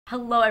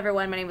Hello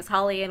everyone, my name is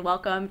Holly and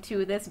welcome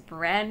to this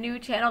brand new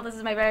channel. This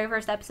is my very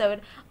first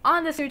episode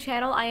on this new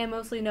channel. I am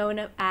mostly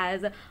known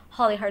as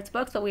Holly Hearts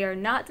Books, but we are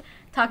not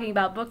talking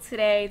about books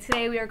today.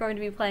 Today we are going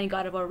to be playing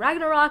God of War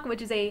Ragnarok,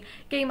 which is a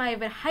game I have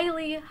been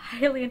highly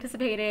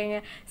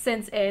anticipating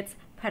since its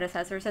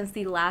predecessor, since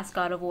the last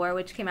God of War,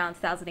 which came out in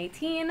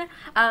 2018.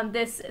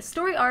 This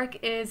story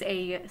arc is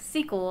a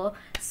sequel,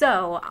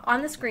 so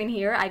on the screen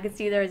here I can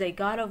see there's a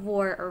God of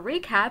War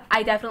recap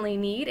I definitely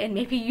need, and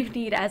maybe you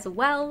need as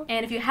well.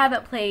 And if you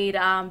haven't played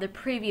the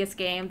previous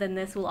game, then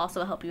this will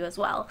also help you as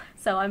well.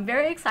 So I'm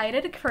very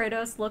excited.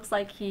 Kratos looks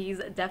like he's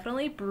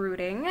definitely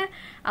brooding.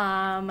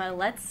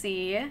 Let's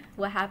see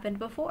what happened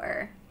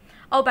before.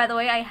 Oh, by the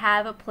way, I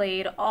have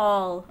played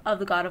all of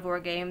the God of War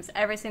games,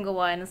 every single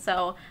one,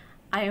 so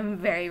I am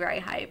very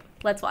hype.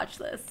 Let's watch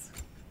this.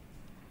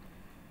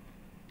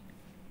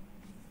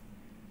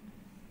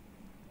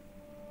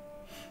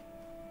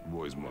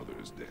 Boy's mother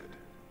is dead.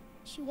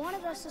 She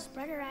wanted us to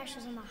spread her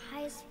ashes on the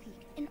highest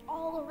peak in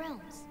all the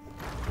realms.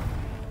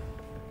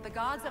 The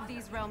gods of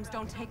these realms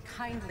don't take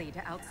kindly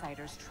to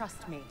outsiders,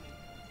 trust me.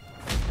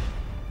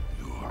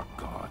 You are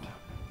God.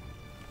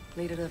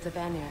 Leader of the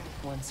Vanguard,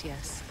 once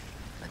yes,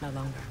 but no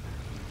longer.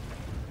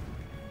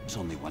 There's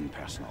only one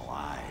person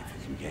alive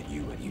who can get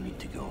you where you need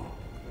to go.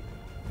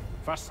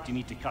 First, you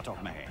need to cut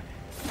off my head.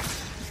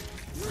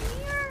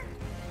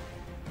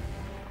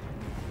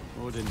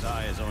 Odin's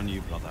eye is on you,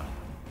 brother.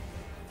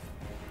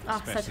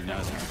 Oh, Especially now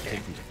that you've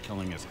taken to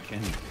killing his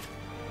kin.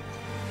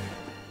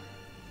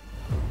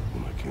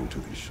 When I came to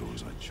these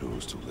shores, I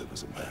chose to live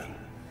as a man.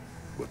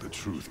 But the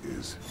truth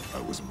is,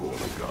 I was born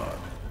a god,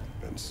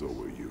 and so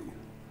were you.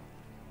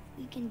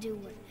 We can do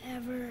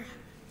whatever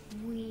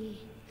we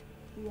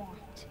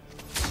want.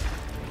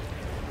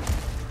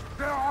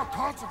 There are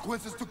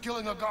consequences to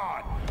killing a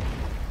god!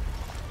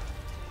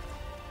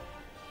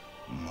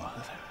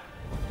 Mother.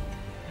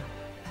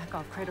 Back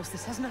off, Kratos.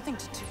 This has nothing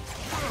to do.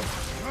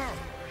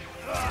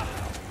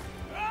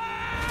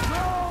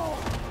 No!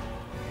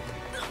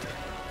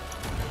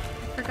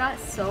 I forgot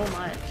so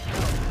much.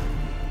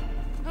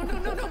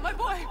 No, my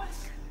boy!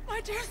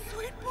 My dear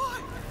sweet boy!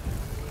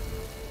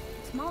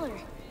 It's Mother.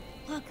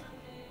 Look,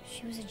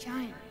 she was a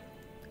giant.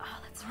 Oh,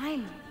 that's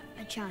I'm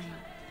a giant.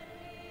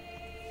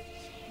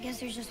 I guess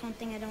there's just one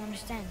thing I don't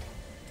understand.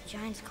 The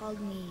giants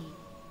called me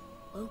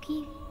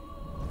Loki?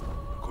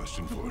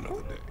 Question for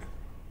another day.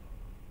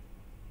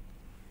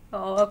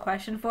 Oh, a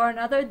question for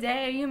another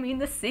day. You mean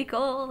the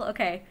sequel?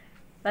 Okay,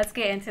 let's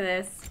get into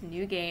this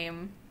new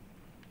game.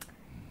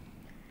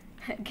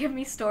 Give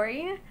Me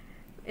Story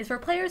is for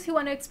players who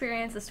want to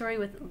experience a story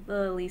with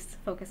the least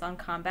focus on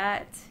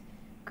combat,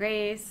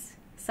 grace,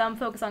 some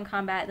focus on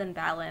combat, then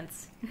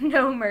balance,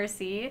 no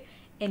mercy,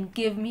 and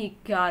Give Me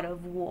God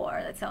of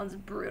War. That sounds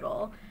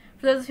brutal.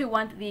 For those who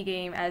want the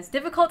game as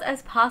difficult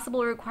as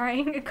possible,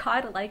 requiring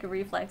god-like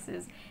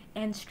reflexes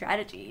and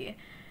strategy.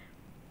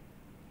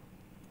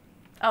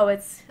 Oh,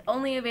 it's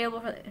only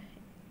available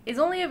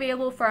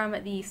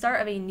from the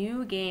start of a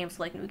new game,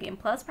 so like New Game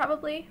Plus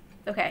probably.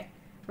 Okay,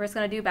 we're just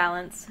gonna do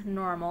balance,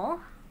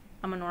 normal.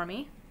 I'm a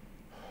normie.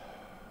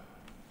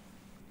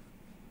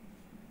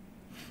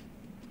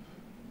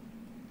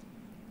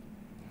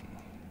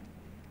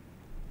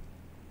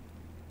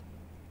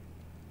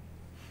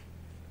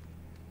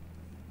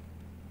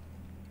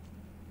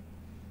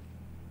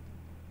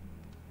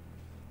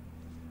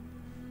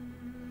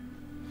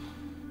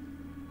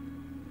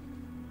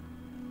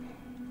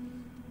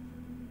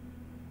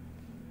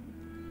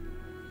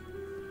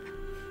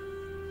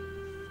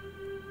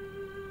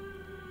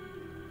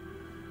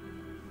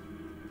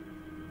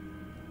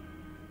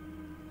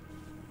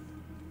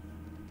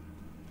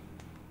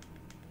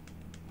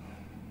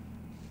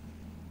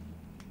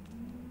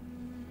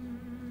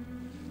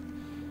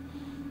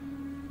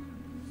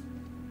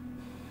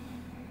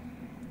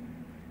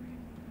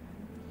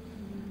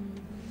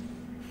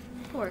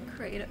 Poor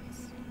Kratos.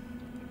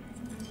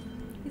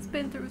 He's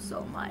been through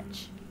so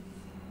much.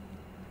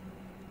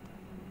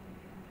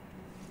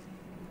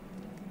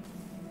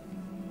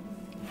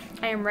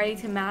 I am ready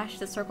to mash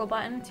the circle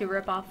button to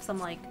rip off some,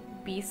 like,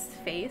 beast's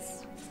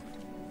face.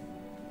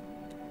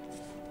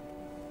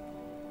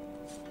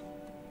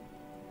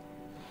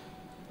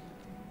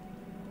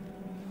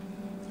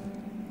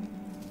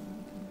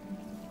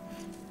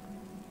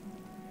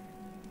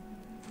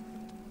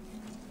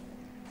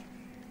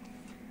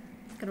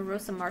 Gonna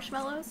roast some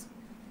marshmallows.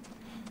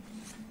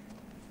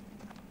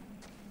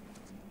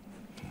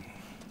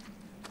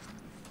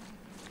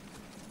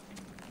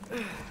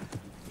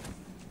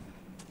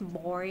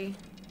 Bory.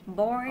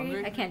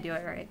 I can't do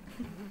it right.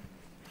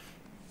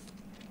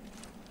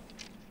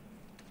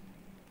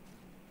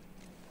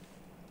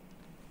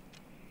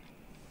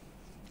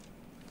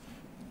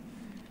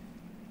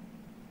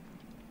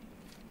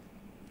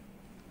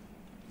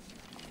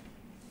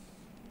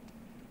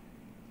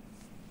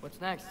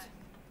 What's next?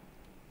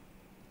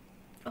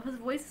 Oh, his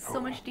voice is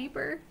so much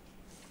deeper.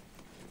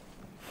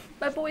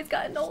 My boy's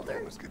gotten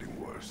older. It's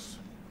getting worse.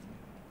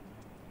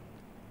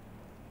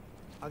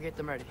 I'll get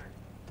them ready.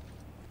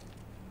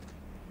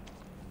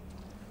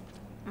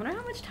 wonder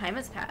how much time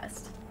has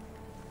passed.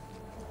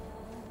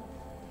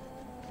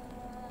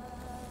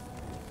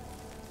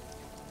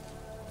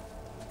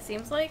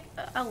 Seems like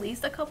at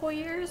least a couple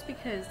years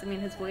because, I mean,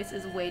 his voice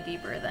is way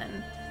deeper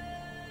than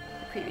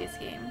the previous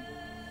game.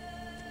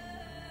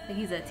 Like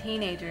he's a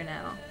teenager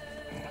now.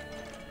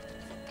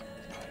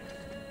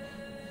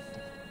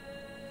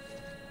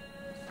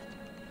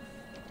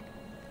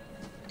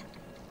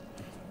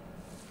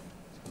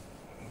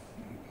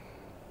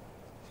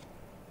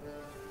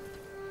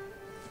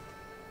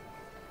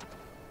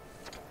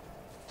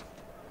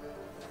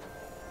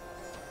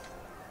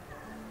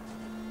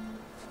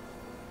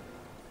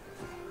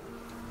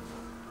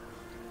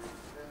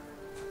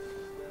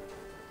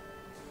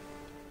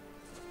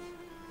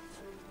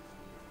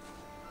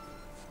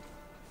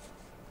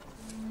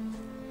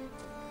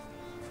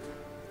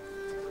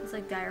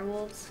 Like dire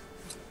wolves.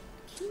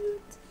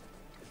 Cute.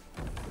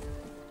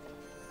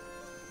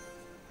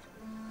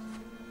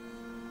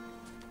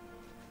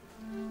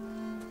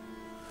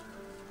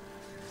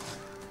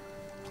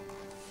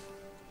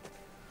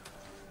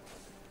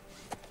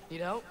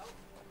 Need help?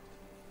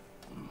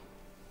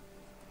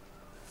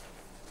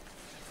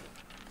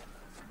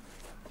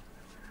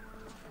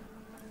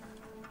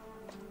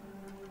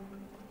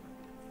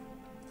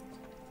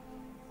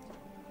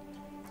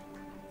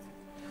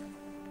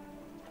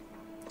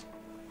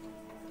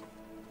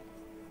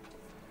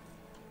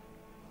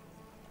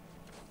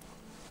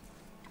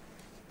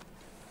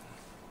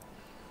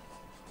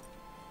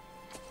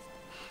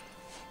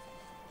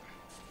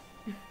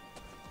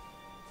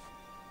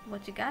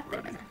 What you got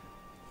there?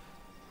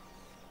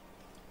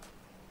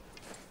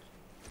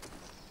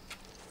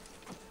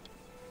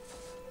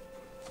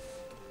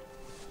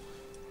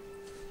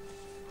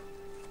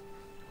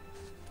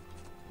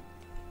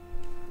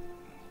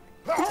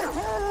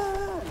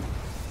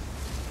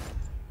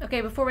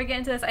 Okay, before we get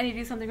into this, I need to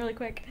do something really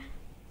quick.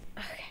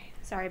 Okay,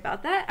 sorry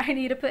about that. I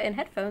need to put in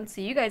headphones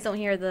so you guys don't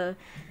hear the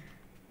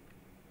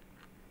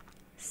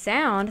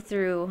sound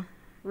through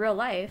real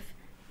life.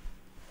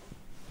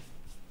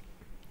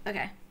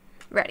 Okay,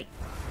 ready.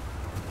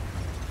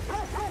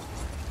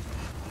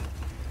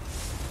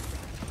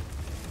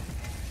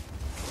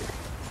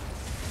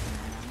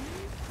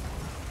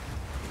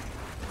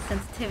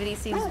 Sensitivity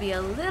seems to be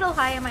a little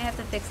high. I might have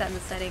to fix that in the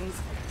settings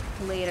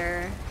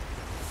later.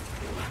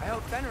 I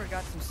hope Fenrir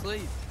got some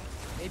sleep.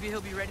 Maybe he'll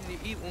be ready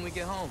to eat when we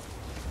get home.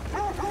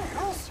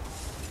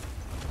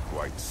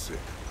 Quite sick,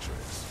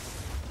 Trace.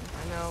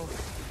 I know,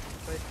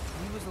 but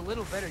he was a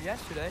little better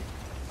yesterday.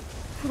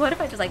 What if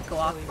I just like go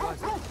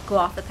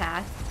off the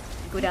path,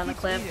 go down the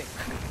cliff,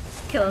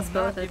 kill us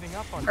both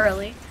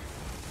early?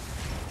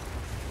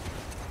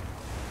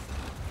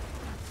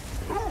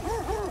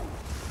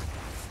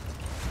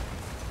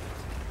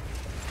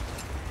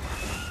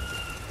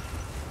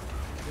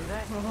 Hear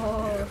that?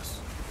 Oh, Yes.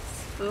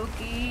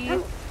 spooky.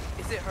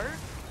 Is it her?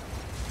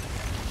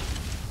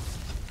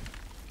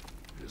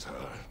 It is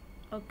her.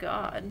 Oh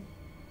God.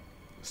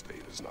 The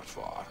state is not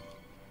far.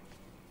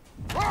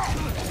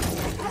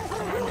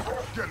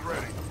 Get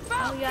ready.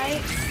 Oh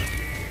yikes.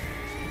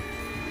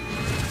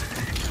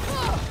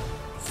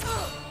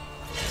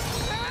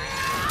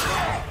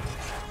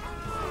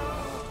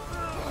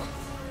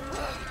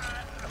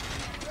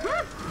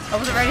 I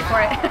wasn't ready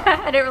for it.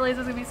 I didn't realize it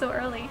was gonna be so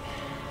early.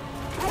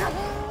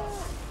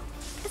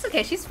 It's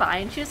okay, she's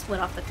fine. She just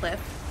went off the cliff.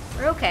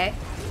 We're okay.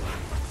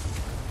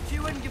 She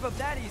wouldn't give up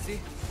that easy,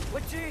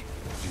 would she?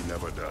 She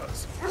never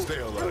does. Stay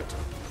alert.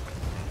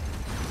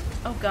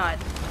 Oh God.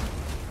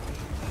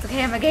 It's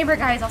okay, I'm a gamer,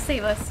 guys. I'll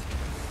save us.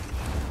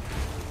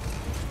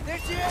 There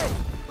she is!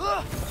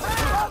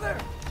 Father!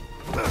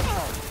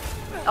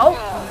 Oh!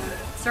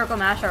 Circle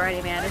mash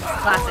already, man. It's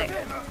classic.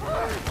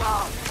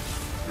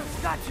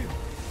 Got you!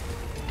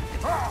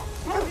 You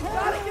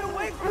gotta get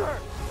away from her!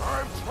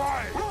 I'm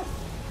trying.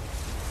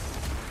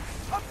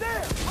 Up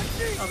there! What's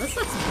she? Oh, this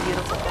looks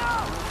beautiful.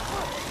 Down!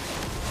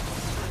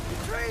 The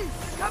trees!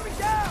 They're coming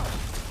down!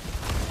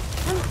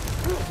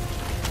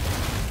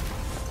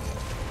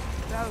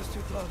 That was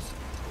too close.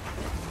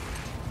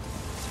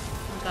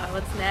 Oh God,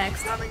 what's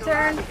next? Coming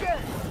Turn. around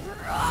again!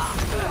 I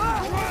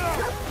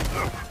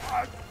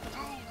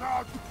do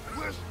not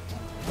wish to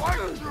fight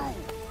you.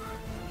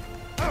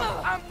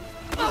 I'm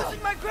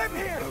losing my grip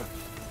here!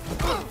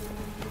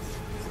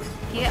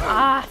 Get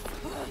off.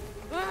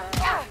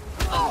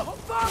 Oh,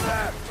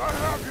 Father! I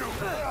have you.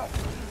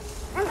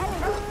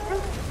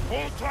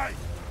 Hold tight.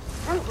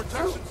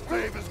 Protection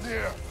stave is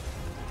near.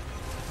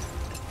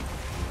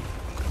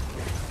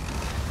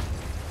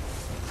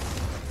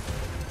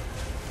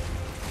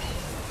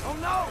 Oh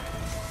no!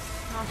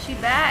 Oh, she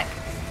back.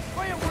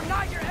 Freya, we're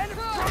not your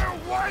enemy! Stay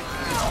away.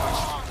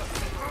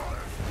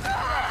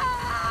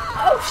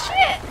 Oh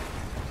shit!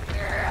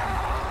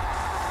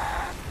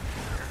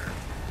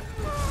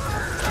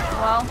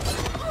 Well,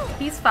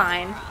 he's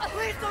fine.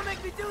 Please don't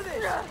make me do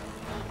this!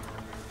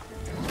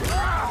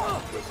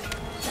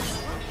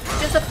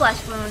 Just a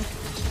flesh wound.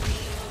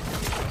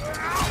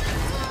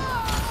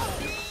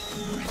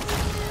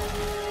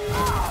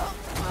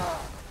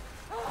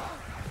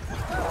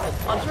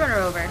 I'll just run her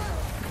over.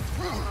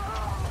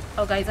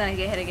 Oh god, he's gonna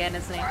get hit again,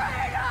 isn't he?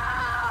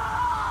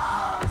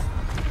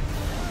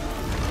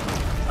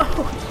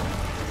 Oh.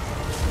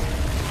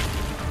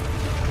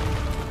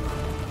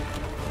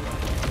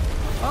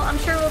 Well, I'm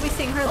sure we'll be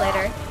seeing her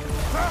later.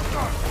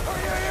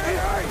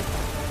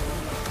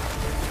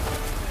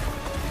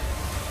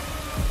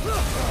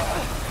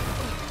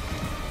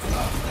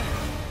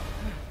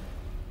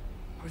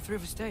 We're through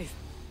for Stave.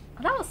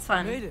 Oh, that was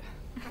fun. Made it.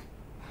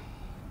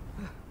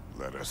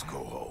 Let us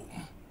go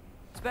home.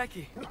 It's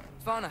Becky.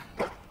 Svana.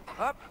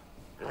 Up.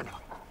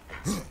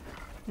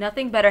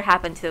 Nothing better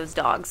happened to those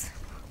dogs.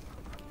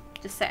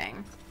 Just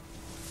saying.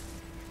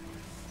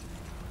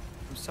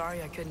 I'm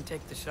sorry I couldn't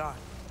take the shot.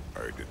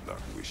 I did not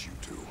wish you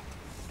to.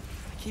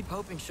 I keep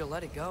hoping she'll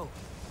let it go.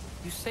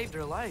 You saved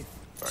her life.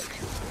 I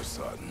killed her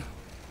son.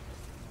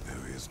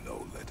 There is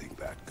no letting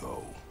that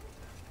go.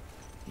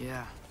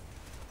 Yeah.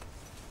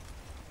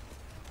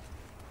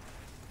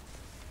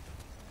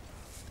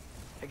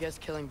 I guess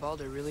killing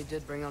Baldur really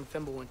did bring on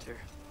Fimbulwinter.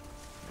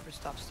 Never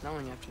stopped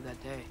snowing after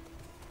that day.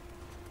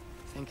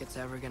 Think it's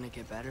ever gonna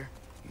get better?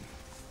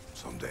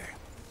 Someday.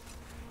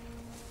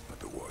 But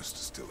the worst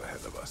is still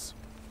ahead of us.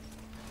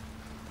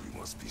 We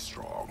must be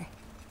strong.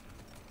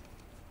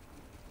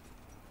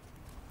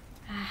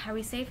 Are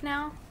we safe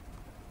now?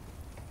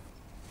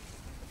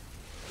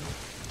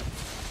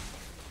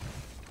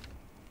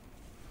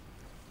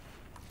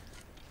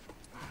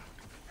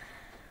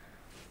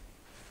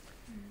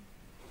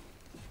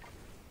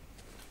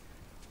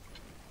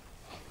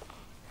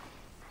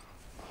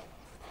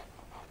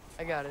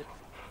 I got it.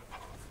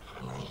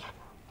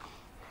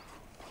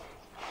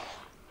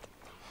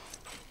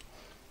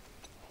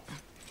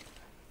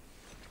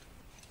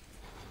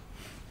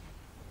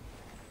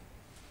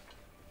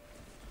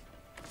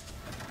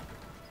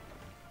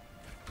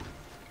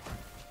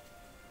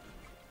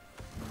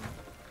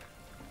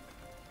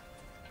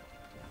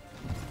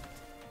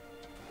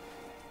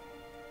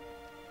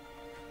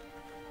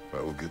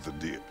 I will get the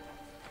deer.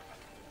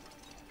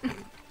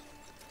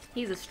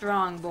 He's a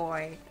strong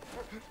boy.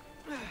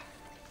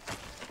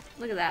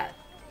 Look at that.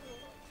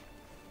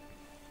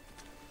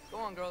 Go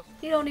on, girls.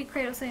 You don't need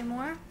Kratos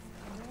anymore.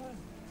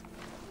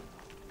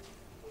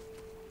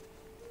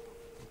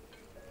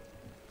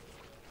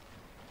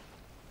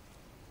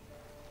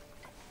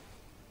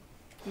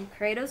 And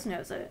Kratos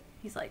knows it.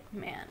 He's like,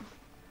 man.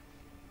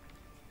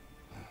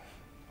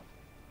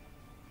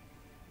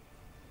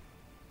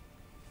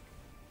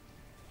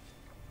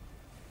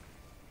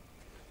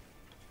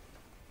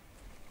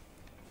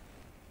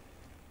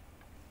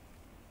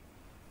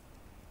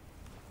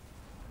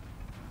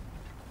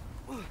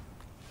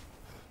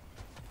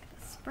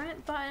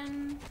 Sprint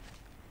button.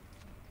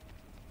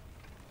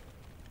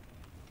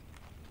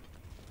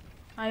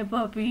 Hi,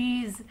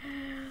 puppies.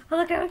 Oh,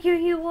 look how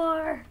cute you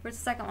are. Where's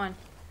the second one?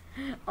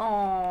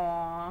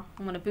 Aww.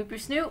 I'm gonna boop your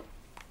snoot.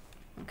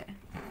 Okay.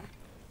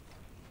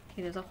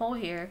 Okay, there's a hole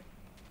here.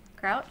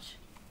 Crouch.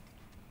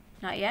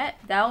 Not yet.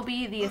 That'll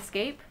be the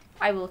escape.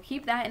 I will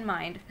keep that in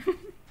mind.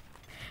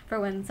 For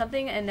when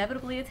something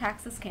inevitably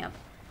attacks this camp.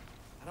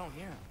 I don't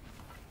hear him.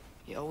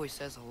 He always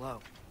says hello.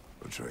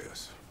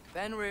 Atreus.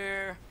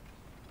 Fenrir.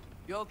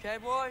 You okay,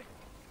 boy?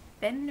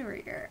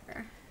 Fenrir.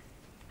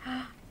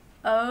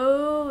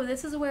 Oh,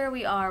 this is where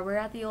we are. We're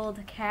at the old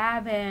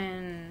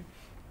cabin.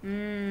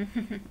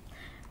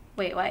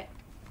 Wait, why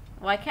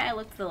can't I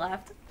look to the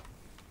left?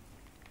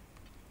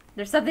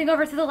 There's something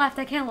over to the left.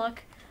 I can't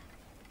look.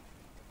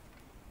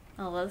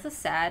 Oh, well, this is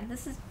sad.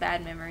 This is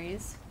bad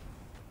memories.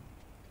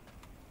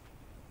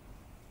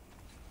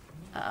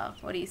 Uh-oh,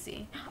 what do you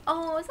see?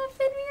 Oh, is that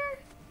Fenrir?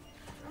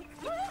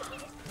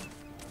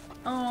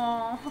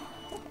 Oh.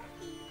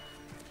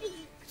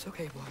 It's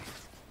okay, boy.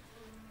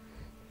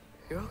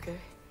 You're okay.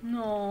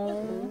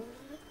 No.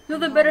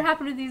 Nothing better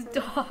happened to these I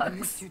dogs.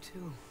 missed you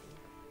too.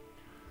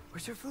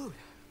 Where's your food?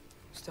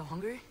 Still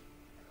hungry?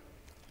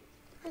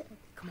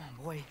 Come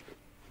on, boy.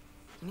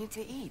 You need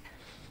to eat.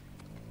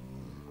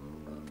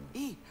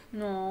 Eat.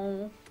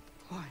 No.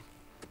 Why?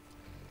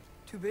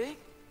 Too big?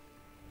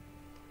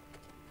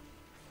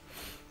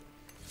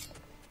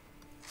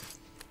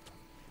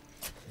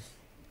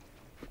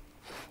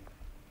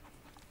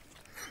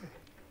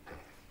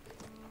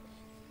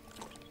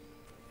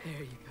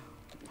 There you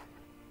go.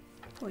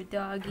 Poor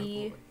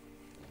doggy.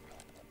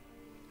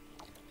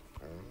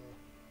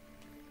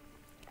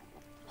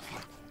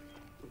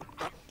 Good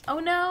boy. Oh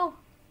no!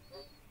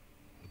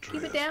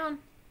 Atreus, Keep it down.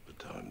 The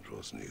time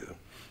draws near.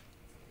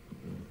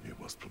 You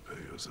must prepare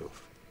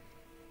yourself.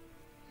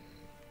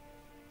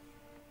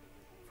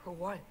 For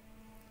what?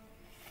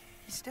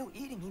 He's still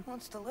eating. He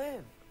wants to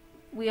live.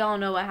 We all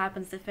know what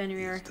happens to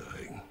Fenrir. He's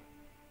dying.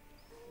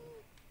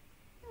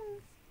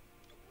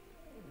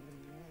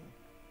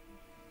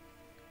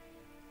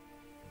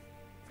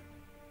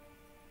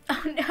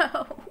 Oh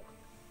no!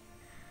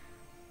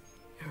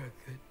 You're a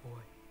good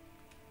boy.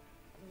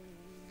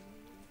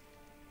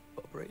 A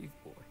brave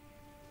boy.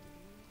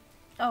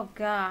 Oh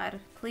god,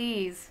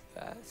 please.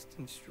 Fast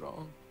and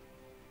strong.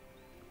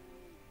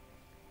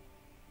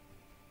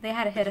 They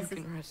had to hit You us.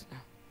 can rest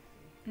now.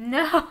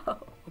 No!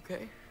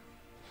 Okay?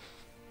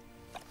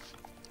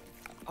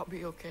 I'll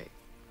be okay.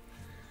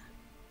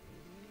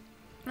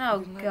 Oh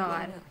You can let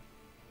God.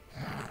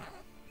 go now.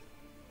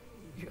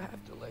 You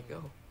have to let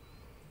go.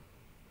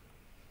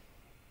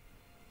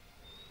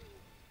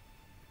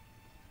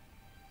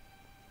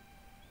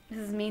 This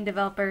is mean,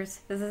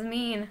 developers. This is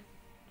mean.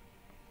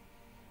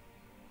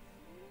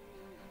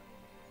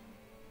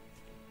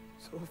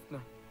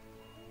 Sofna.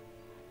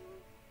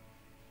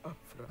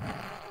 Afra.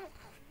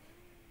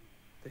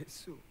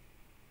 Tesu.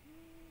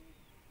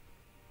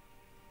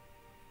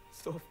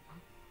 Sofna.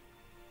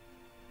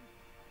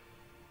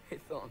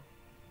 Hithon.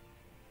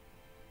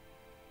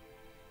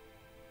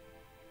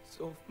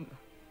 Sofna.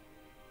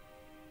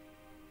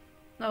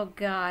 Oh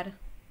God.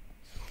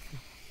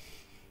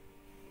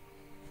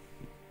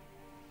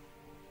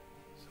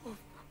 Sofna.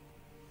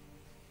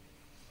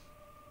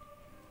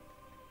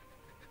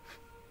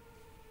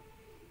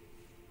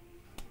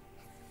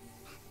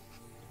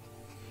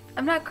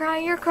 I'm not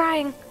crying, you're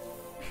crying.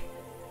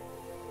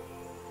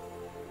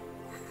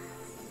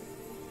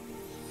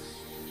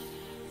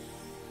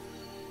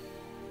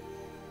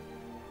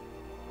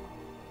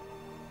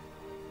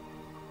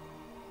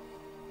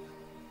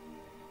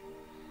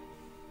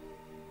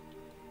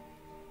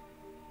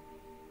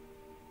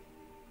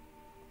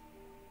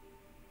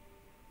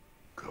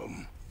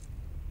 Come,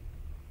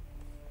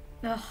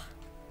 Ugh.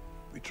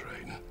 we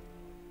train.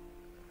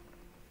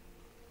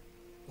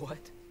 What?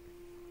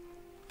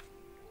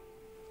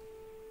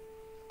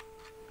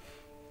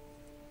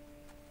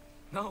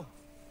 No.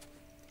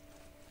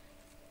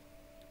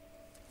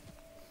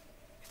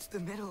 It's the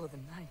middle of the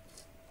night.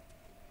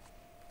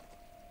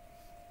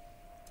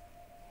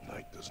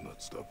 Night does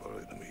not stop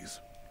our enemies.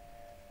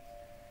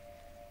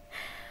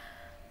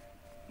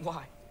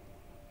 Why?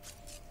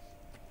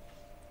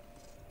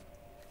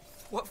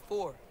 What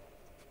for?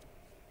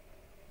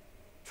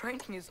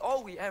 Training is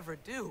all we ever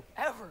do,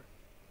 ever.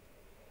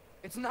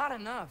 It's not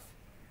enough.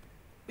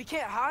 We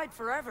can't hide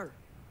forever.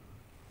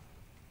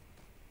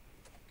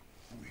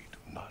 We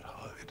do not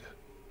hide.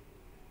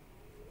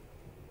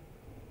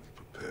 We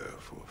prepare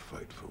for a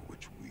fight for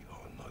which we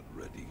are not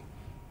ready.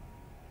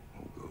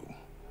 We'll go.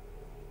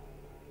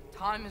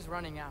 Time is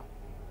running out.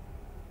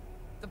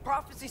 The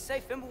prophecies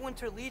say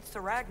Fimbulwinter leads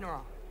to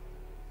Ragnarok.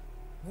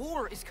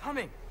 War is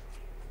coming.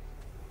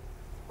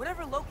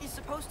 Whatever Loki's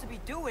supposed to be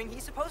doing,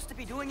 he's supposed to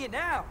be doing it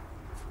now.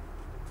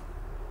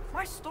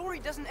 My story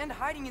doesn't end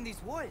hiding in these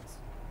woods.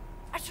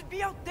 I should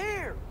be out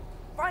there,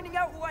 finding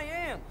out who I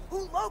am,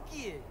 who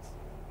Loki is.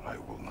 I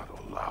will not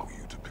allow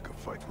you to pick a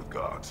fight with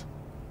gods.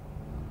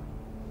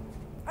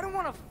 I don't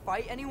want to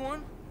fight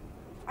anyone.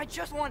 I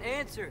just want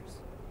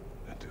answers.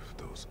 And if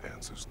those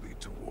answers lead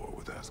to war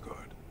with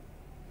Asgard,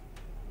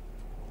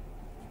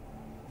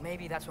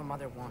 Maybe that's what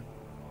Mother wanted.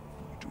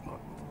 we do not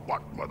know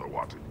what Mother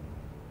wanted.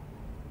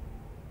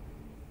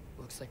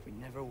 Looks like we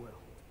never will.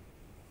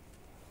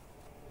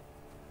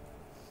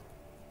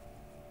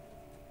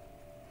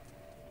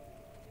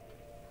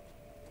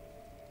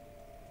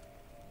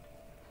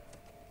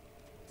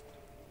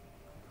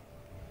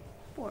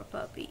 Poor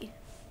puppy.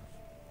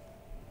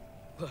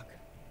 Look.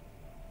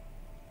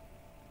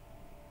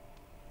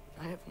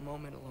 I have a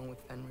moment alone with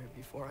Fenrir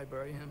before I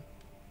bury him.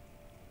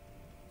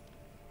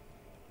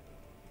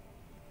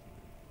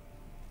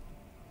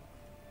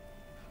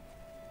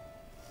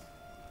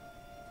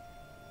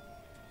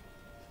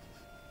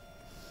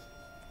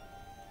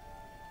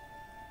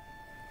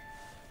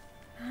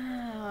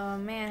 Oh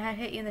man, I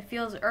hit you in the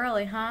feels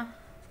early, huh?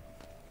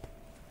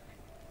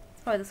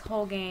 It's probably this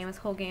whole game. This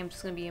whole game's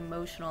just gonna be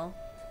emotional.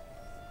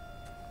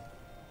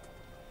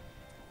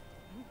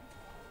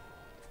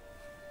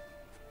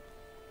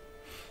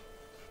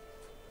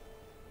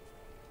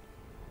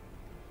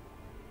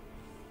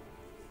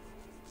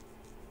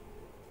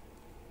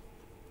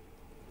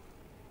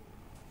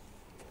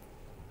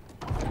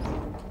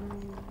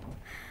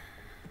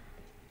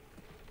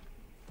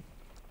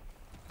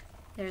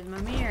 There's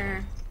my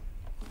mirror.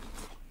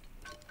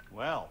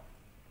 Well,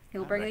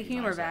 He'll I bring the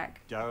humor recognise that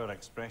back. dour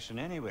expression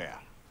anywhere.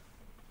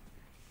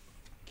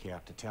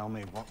 Care to tell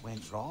me what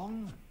went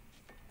wrong?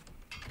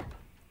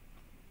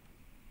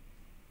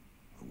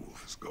 The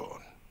wolf is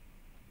gone.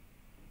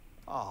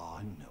 Oh,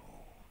 no.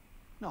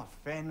 Not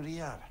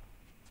Fenrir.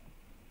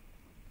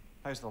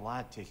 How's the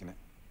lad taking it?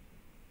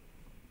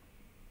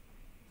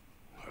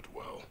 Not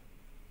well.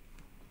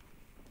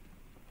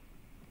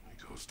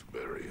 He goes to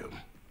bury him.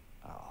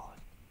 Oh,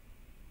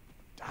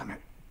 damn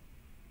it.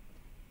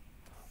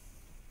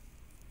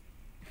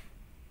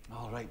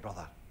 All right,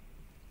 brother.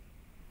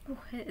 Oh,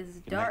 it is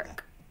Good night, then.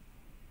 dark.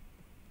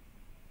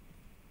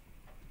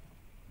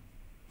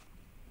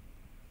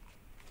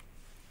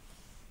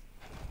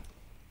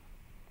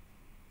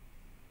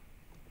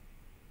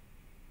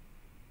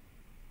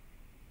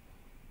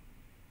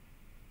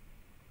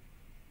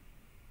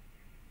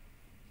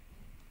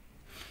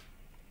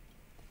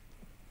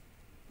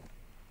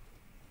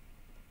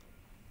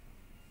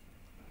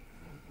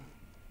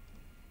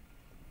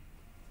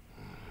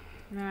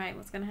 Alright,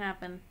 what's gonna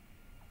happen?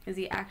 Is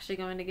he actually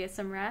going to get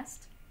some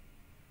rest?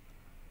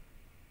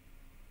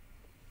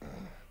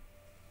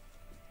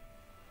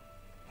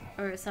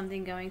 Or is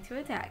something going to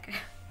attack?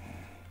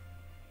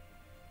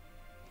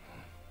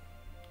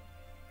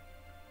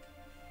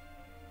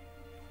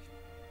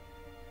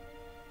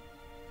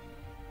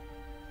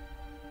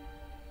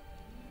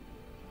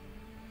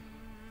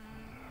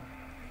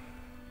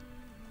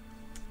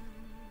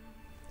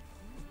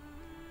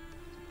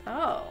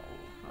 Oh,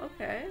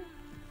 okay.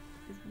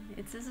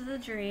 This is a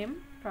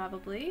dream,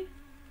 probably.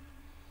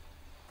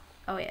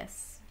 Oh,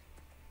 yes.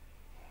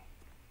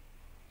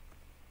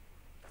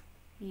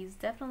 He's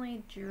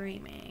definitely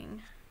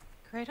dreaming.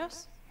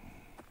 Kratos?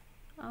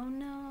 Oh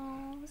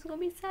no, this is gonna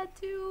be sad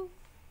too.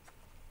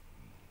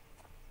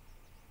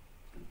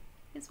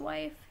 His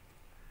wife.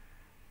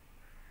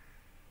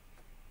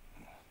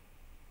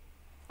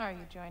 Are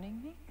you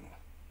joining me?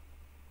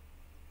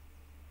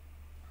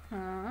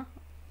 Huh?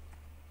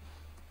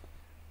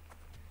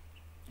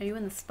 Are you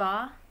in the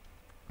spa?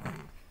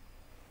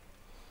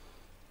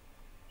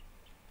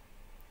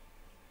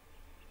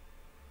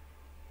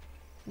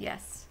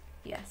 Yes.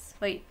 Yes.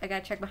 Wait, I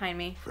gotta check behind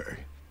me. Faye,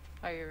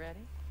 Are you ready?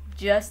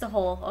 Just a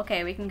hole.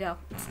 Okay, we can go.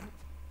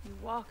 You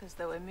walk as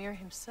though Emir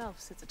himself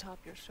sits atop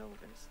your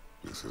shoulders.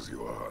 this is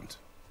your hunt.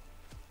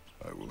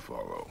 I will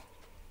follow.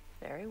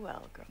 Very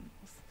well,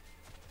 Grumbles.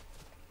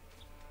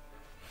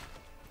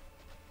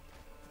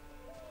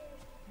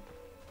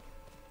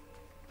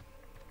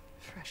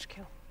 Fresh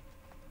kill.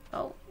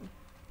 Oh.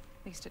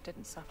 At least it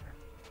didn't suffer.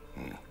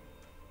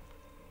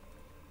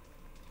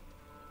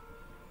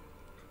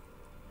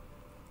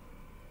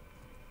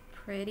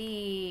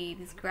 Pretty.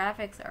 These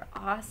graphics are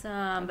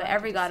awesome. But About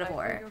every to God of decipher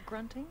War your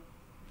grunting?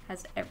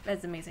 has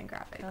amazing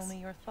graphics. Tell me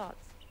your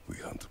thoughts. We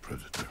hunt the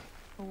predator.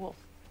 A wolf.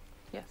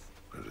 Yes.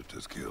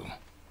 Predators kill.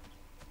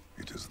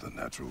 It is the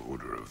natural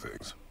order of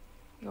things.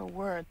 Your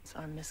words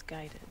are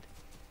misguided.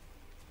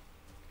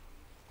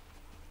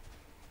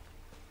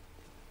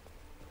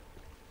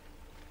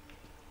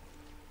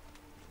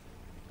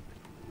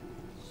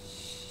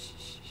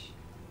 Shh.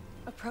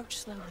 Approach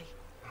slowly.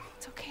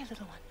 It's okay,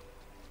 little one.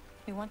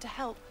 We want to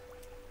help.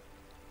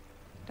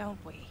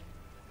 Don't we?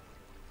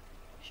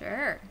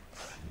 Sure.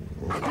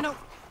 No,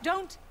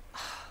 don't!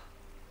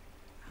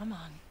 Come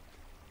on.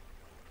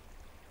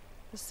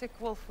 The sick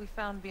wolf we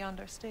found beyond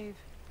our stave.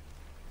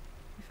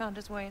 He found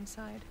his way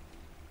inside.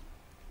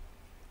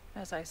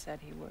 As I said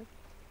he would.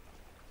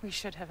 We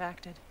should have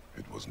acted.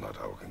 It was not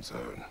our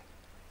concern.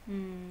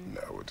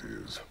 Now it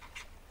is.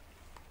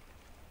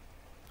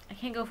 I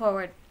can't go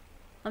forward.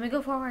 Let me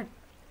go forward.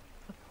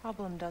 The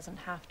problem doesn't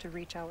have to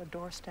reach our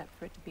doorstep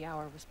for it to be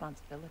our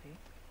responsibility.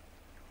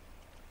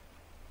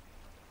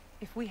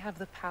 If we have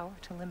the power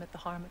to limit the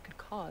harm it could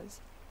cause,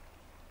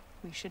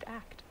 we should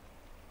act.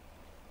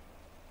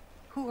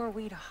 Who are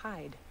we to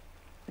hide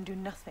and do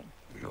nothing?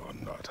 We are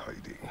not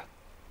hiding.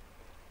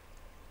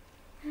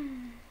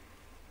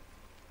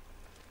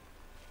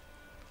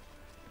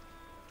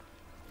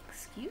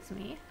 Excuse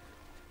me.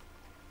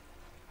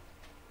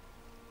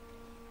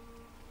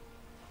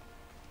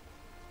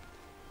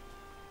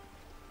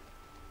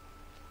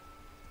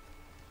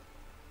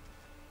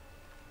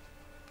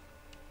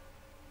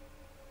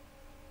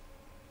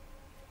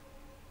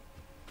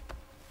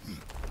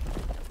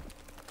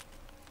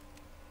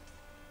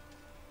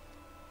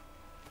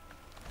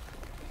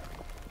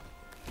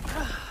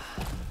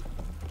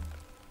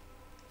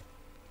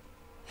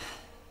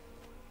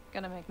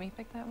 Gonna make me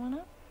pick that one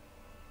up?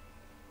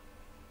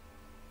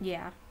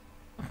 Yeah.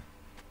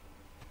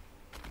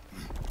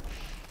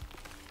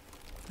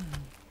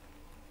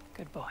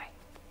 Good boy.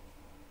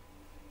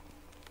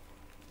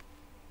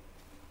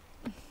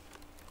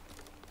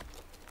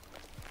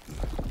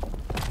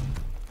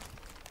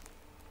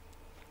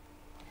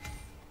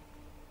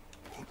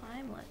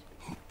 I'm lit.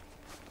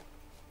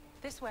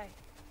 This way.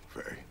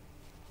 Faye,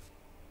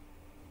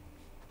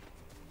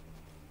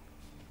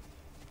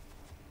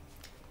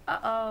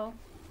 Uh-oh.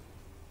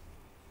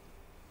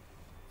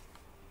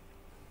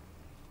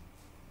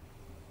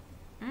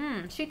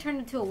 She turned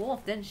into a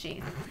wolf, didn't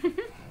she? Is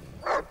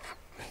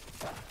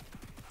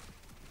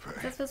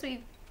that supposed to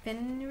be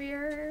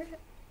Fenrir?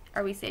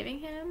 Are we saving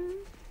him?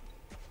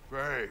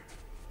 Faye.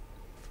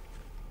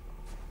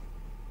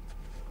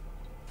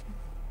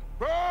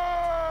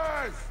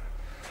 Faye!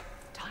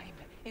 Time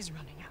is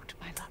running out,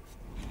 my love.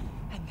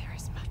 And there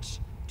is much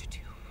to do.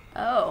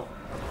 Oh.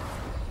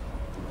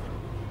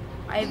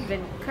 I've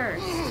been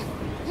cursed.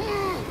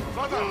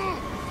 Father!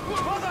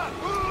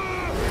 Father!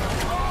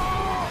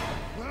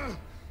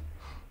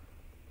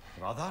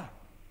 Brother?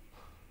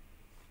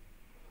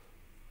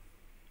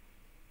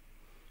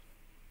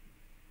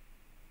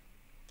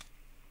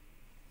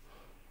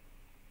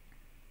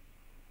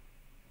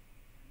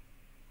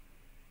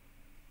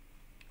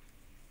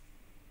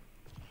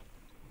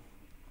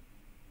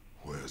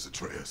 Where's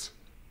Atreus?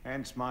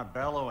 Hence my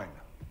bellowing.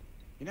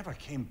 He never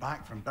came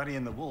back from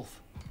burying the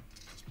wolf.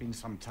 It's been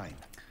some time.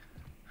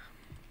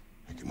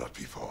 He cannot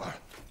be far.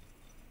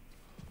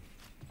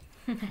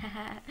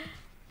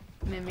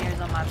 Mimir's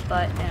on my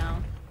butt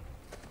now.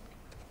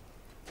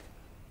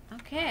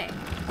 Okay,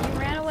 he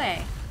ran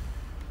away.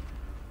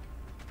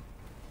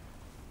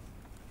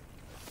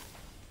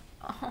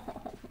 Oh,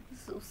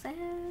 So sad.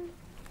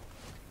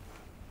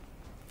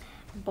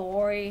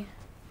 Boy.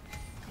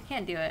 I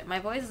can't do it. My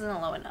voice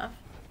isn't low enough.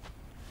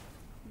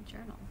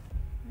 Journal.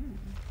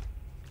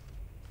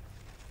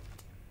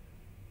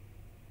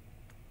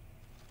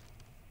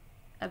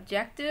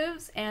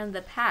 Objectives and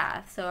the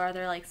path. So are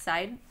there like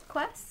side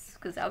quests?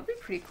 Because that would be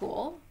pretty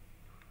cool.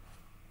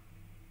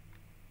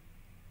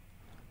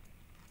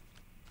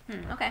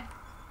 Okay.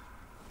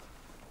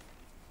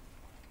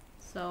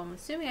 So I'm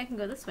assuming I can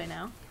go this way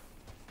now.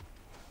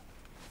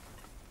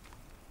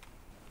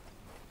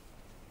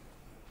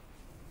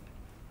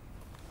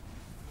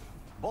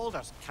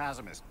 Baldur's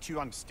Chasm is too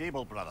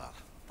unstable, brother.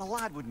 The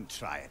lad wouldn't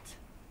try it.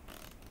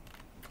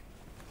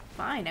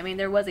 Fine. I mean,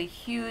 there was a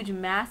huge,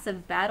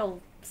 massive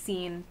battle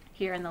scene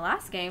here in the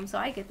last game, so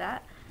I get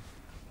that.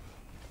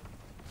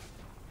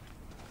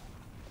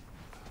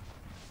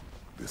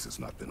 This has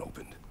not been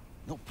opened.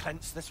 No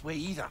prints this way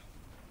either.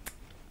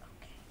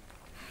 Okay.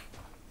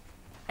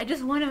 I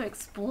just want to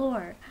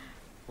explore.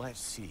 Let's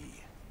see.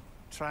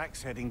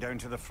 Tracks heading down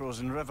to the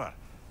frozen river.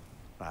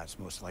 That's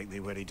most likely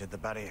where he did the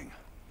burying.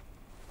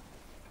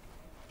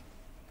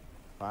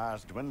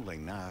 Fire's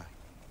dwindling now.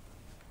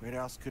 Where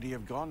else could he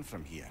have gone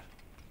from here?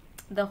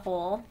 The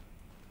hole.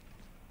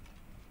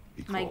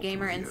 He My crawled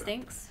gamer through here.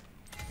 instincts.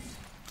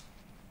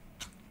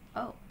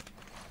 Oh.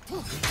 You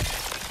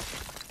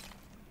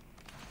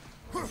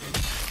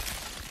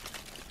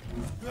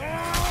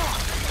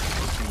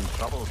seem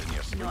troubled in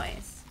your sleep.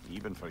 Nice.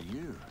 Even for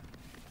you.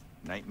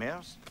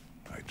 Nightmares?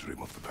 I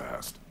dream of the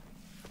past.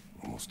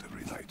 Almost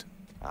every night.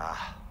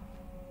 Ah,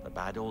 the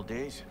bad old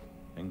days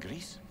in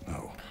Greece?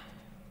 No.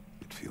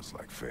 It feels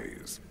like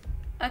phase.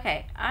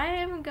 Okay, I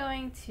am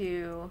going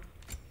to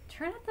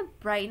turn up the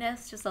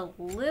brightness just a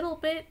little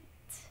bit.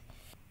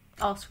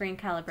 Off-screen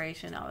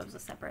calibration. Oh, it was a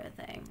separate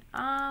thing.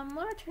 I'm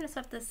gonna turn this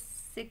up to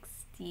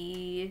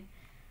 60.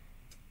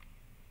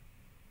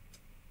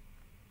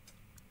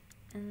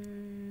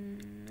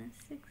 And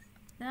 6.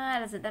 No,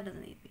 that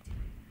doesn't need to be too.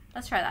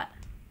 Let's try that.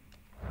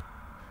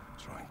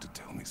 Trying to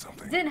tell me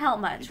something. Didn't help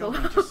You much. don't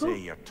mean to say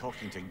you're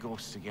talking to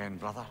ghosts again,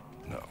 brother?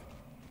 No.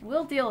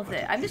 We'll deal with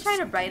it. I'm just trying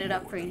to brighten it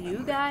up for Something more you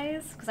than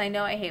guys, because I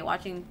know I hate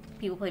watching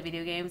people play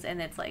video games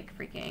and it's like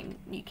freaking,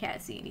 you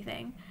can't see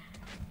anything.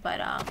 But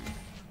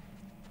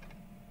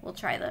we'll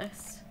try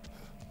this.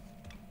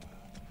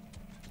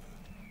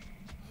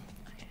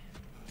 Okay.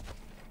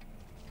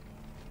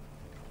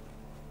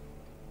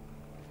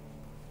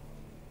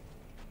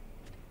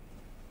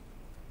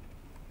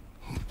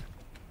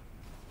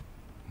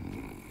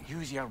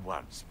 Use your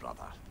words,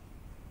 brother.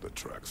 The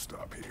tracks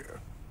stop here.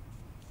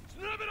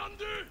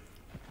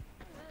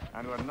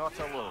 And we're not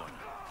alone.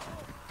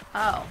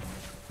 Oh,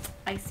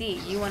 I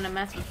see. You want to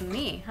mess with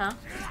me, huh?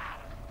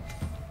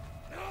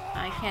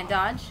 I can't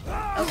dodge?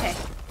 Okay.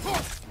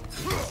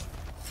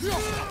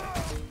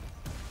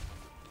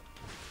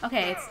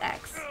 Okay, it's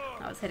X.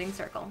 I was hitting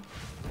circle.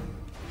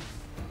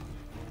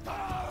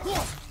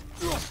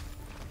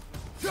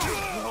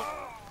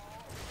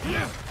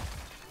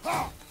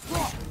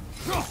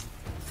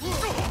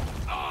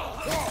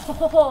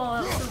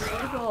 Oh, that's so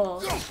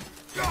brutal.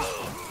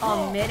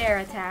 Oh, mid-air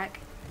attack.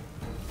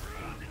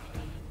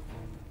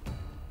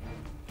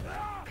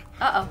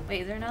 Uh-oh.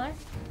 Wait, is there another?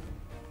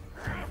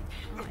 Oh,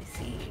 I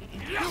see.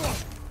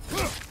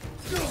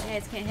 You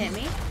guys can't hit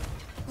me.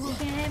 You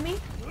can't hit me?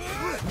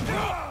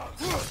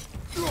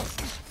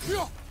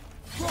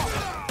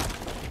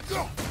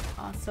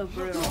 Oh, so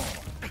brutal.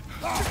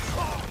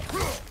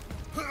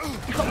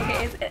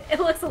 Okay, it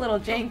looks a little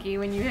janky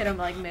when you hit him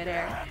like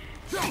mid-air.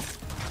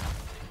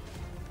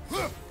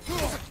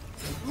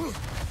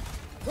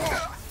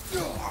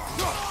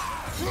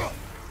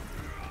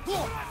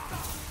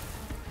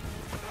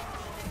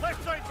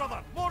 Left side,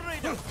 brother! More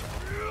raiders!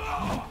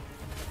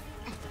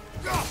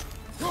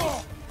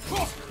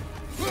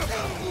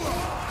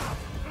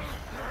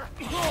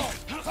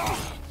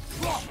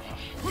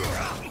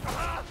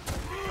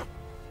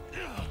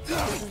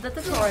 This is the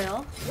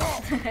tutorial.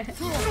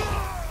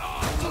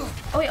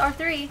 Oh wait,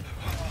 R3!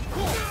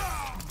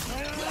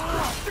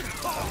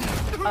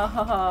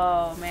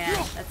 Oh man,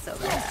 that's so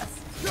badass.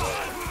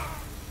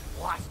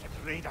 Blasted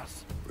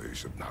raiders! They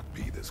should not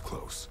be this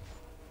close.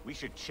 We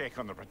should check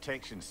on the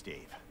protection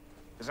stave.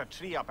 There's a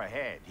tree up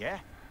ahead, yeah?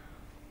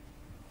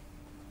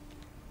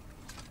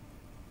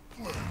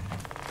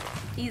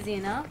 Easy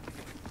enough.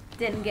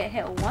 Didn't get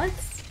hit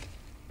once.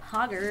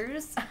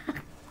 Poggers. You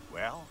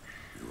Well,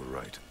 were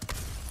right.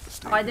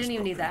 The Oh, I stave didn't is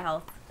even need broken. that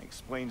health.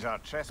 explains our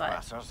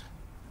trespassers.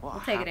 What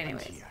we'll take it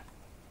happened anyways. here?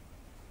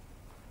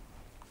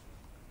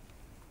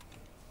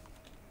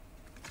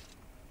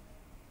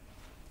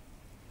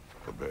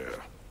 A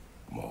bear.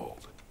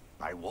 Mauled.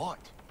 By what?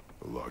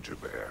 A larger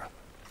bear.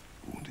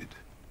 Wounded.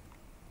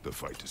 The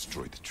fight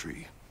destroyed the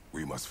tree.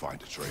 We must find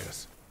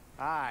Atreus.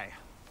 Aye.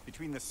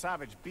 Between the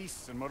savage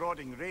beasts and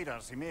marauding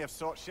raiders, he may have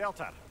sought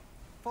shelter.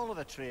 Follow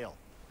the trail.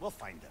 We'll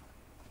find him.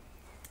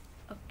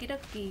 Okie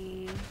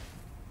dokie.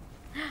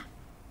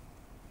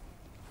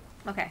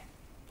 Okay.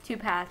 2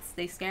 paths.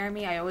 They scare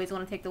me. I always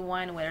want to take the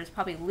one where there's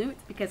probably loot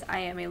because I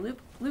am a loot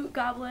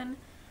goblin.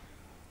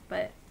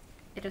 but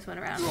it just went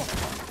around.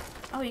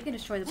 Oh, you can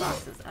destroy the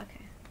boxes.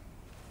 Okay.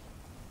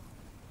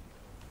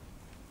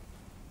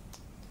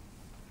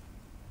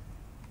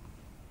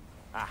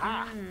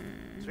 Aha!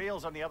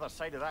 Trail's on the other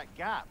side of that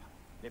gap.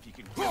 If you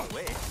can get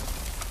away.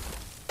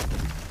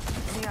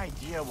 Any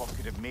idea what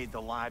could have made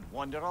the lad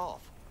wander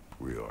off?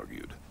 We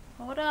argued.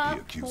 Hold up. He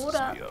accuses Hold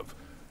up. me of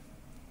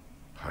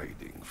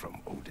hiding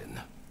from Odin.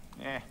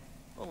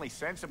 Only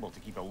sensible to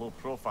keep a low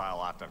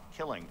profile after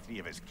killing 3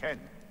 of his kin.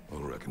 A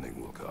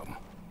reckoning will come.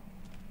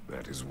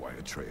 That is why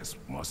Atreus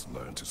must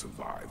learn to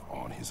survive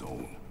on his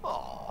own.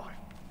 Oh,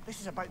 this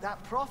is about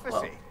that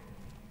prophecy. Whoa.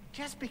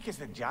 Just because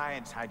the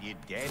giants had you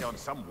dead on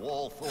some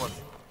wall full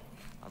of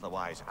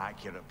otherwise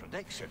accurate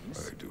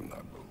predictions. I do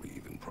not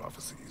believe in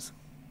prophecies.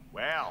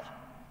 Well,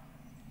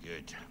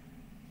 good.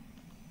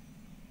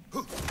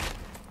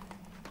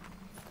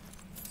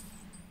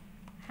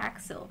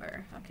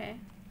 Hacksilver. Okay.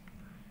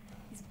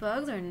 These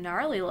bugs are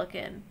gnarly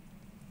looking.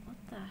 What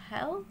the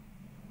hell?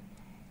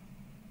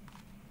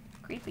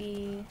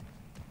 Creepy.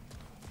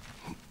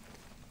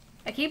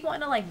 I keep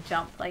wanting to like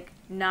jump, like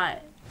not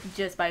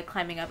just by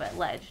climbing up a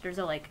ledge. There's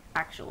a like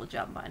actual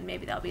jump button.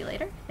 Maybe that'll be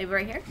later. Maybe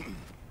right here.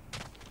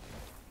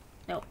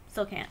 Nope,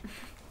 still can't.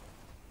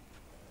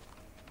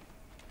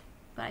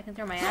 But I can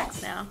throw my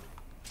axe now.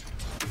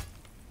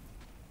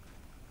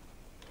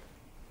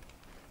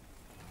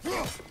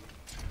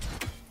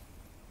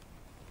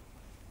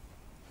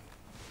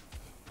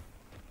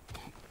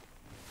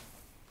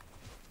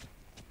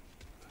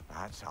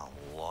 That's a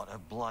lot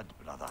of blood,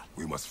 brother.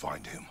 We must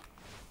find him.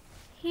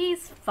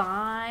 He's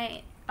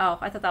fine. Oh,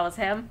 I thought that was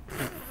him.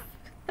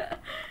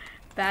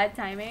 Bad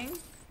timing.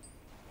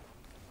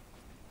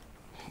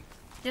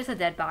 Just a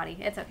dead body.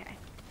 It's okay.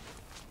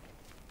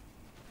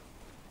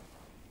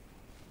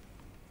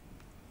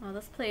 Oh,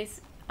 this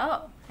place.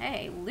 Oh,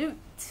 hey, loot.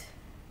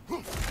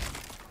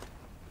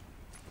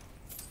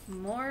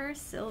 More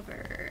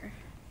silver.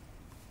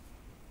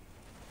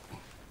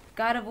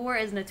 God of War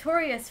is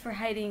notorious for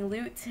hiding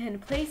loot in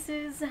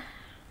places,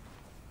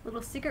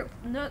 little secret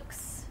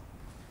nooks.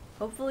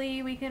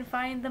 Hopefully we can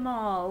find them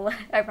all.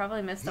 I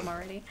probably missed them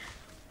already.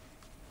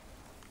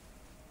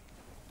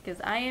 Because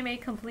I am a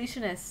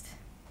completionist.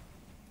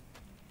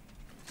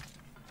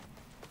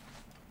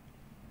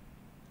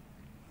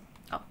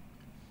 Oh.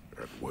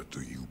 And what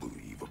do you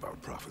believe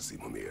about prophecy,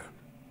 Mimir?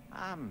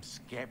 I'm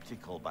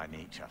skeptical by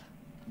nature,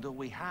 though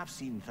we have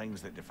seen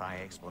things that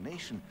defy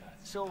explanation.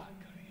 So,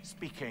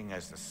 speaking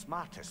as the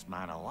smartest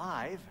man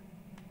alive,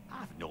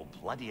 I've no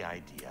bloody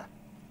idea.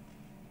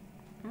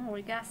 Oh,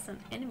 we got some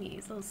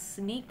enemies. A little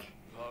sneak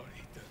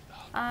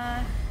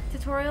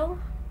tutorial.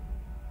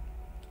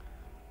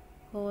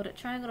 Hold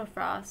triangle to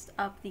frost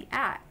up the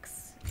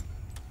axe.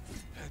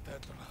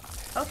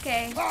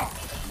 Okay.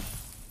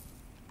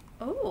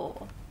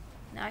 Oh.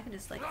 Now I can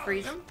just like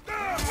freeze them.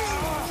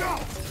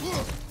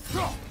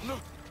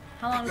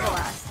 How long does it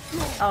last?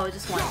 Oh,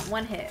 just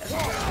one hit.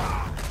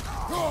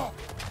 Okay.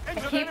 I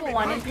keep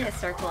wanting to hit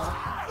circle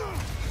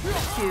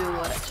to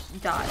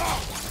dodge.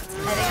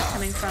 I think it's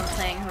coming from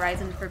playing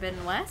Horizon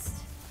Forbidden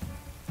West.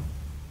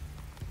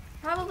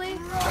 Probably.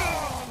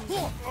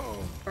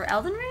 Or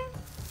Elden Ring?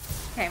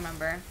 Can't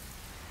remember.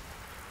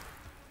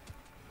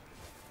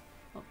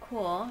 Well,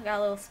 cool. Got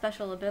a little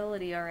special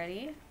ability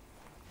already.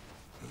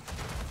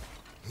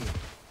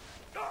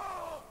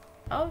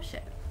 Oh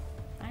shit.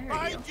 I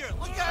heard you.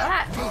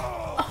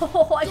 Ah!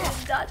 Oh, I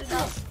didn't dodge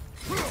enough.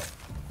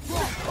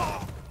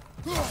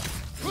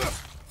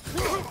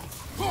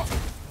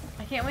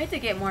 I can't wait to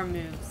get more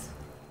moves.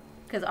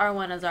 Because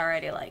R1 is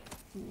already like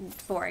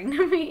boring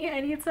to me. I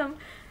need some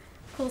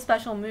cool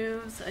special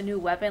moves. A new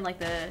weapon like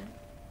the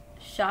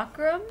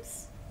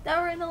chakrams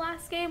that were in the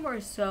last game were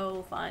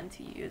so fun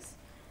to use.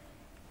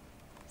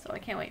 So I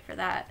can't wait for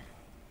that.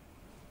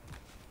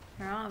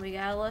 Alright, we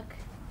gotta look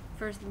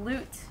for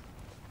loot.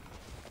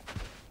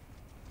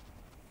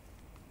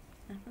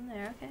 Nothing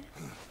there, okay.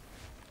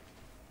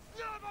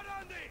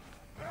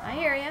 I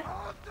hear ya.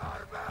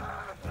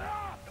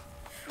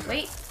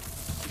 Wait.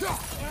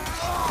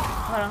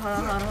 Hold on.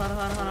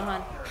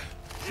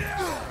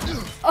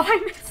 Oh, I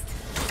missed.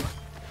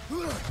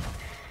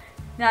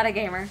 Not a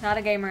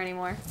gamer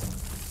anymore.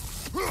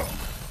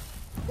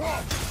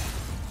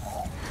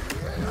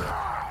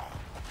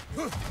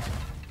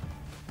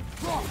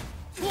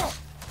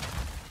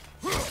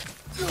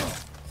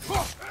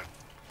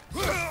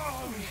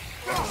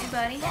 Hey,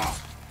 buddy.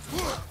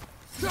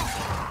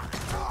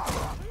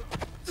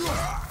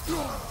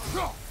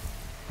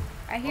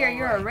 I hear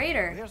you're a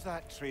raider. There's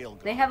that trail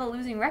They have a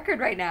losing record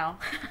right now.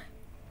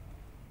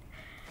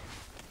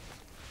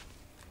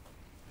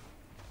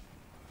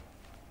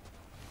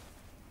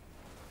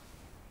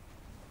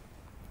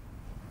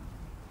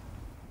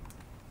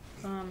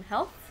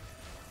 Health?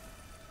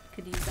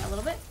 Could use that a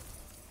little bit.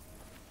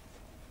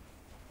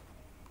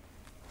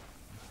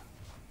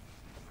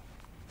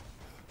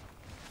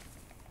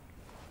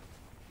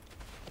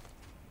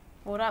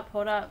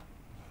 Hold up.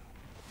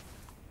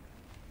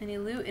 Any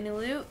loot?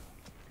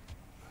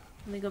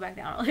 Let me go back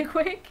down really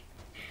quick.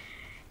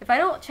 If I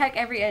don't check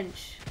every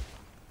inch,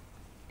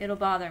 It'll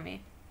bother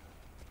me.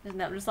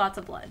 There's lots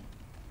of blood.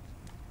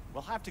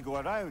 We'll have to go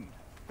around.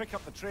 Pick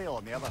up the trail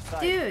on the other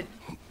side. Dude!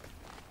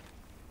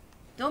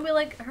 Don't be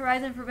like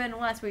Horizon Forbidden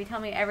West where you tell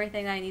me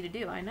everything I need to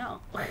do. I know.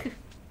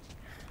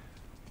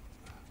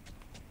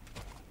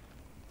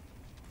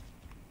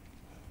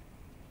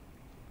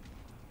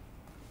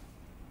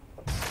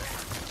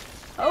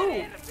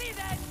 Oh!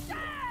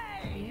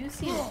 You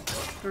seem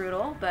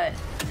brutal, but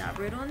not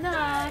brutal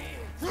enough.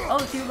 Oh,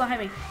 two people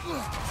behind me.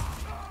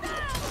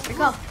 Here you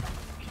go.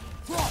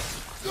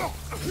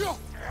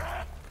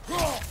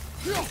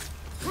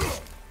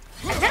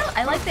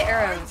 I like the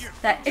arrows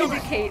that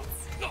indicates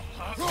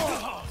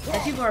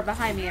that people are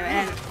behind me,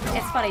 and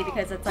it's funny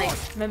because it's like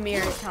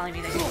Mimir is telling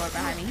me that people are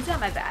behind me. He's got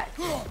my back.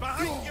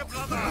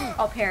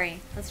 Oh, parry.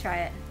 Let's try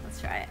it.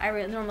 Let's try it. I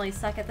normally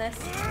suck at this.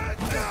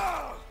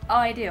 Oh,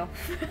 I do.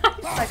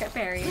 I suck at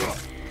parry.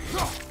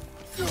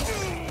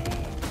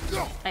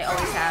 I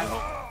always have.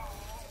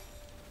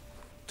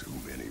 Too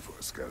many for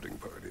a scouting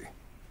party.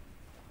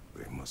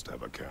 They must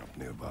have a camp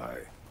nearby.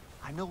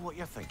 I know what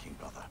you're thinking,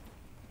 brother.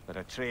 But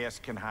Atreus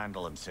can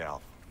handle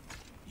himself.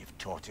 You've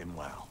taught him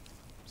well.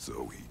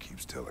 So he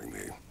keeps telling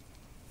me.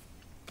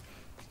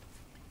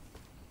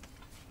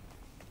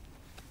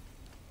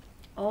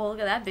 Oh, look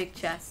at that big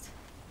chest.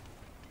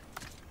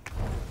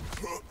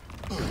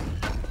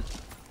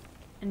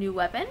 A new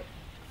weapon?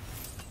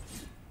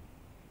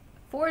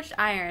 Forged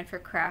iron for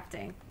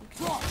crafting.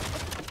 Okay.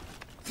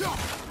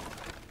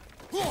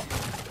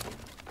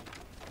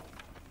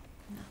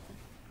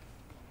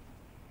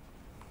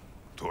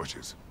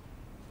 Torches.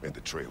 And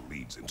the trail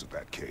leads into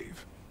that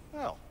cave.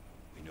 Well,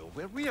 we know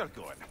where we are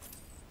going.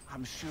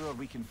 I'm sure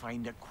we can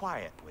find a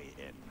quiet way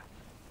in.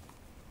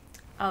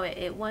 Oh,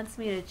 it wants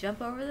me to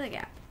jump over the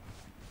gap.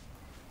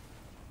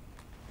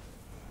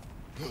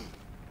 Okay.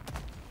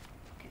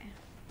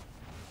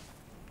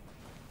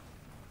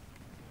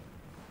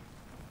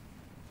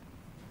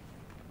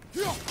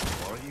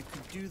 Or you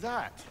could do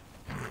that.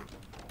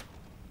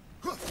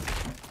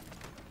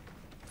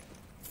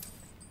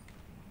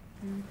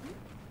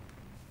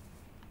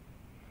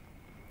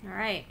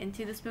 Alright,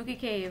 into the spooky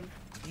cave.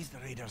 These the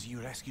raiders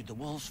you rescued the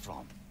wolves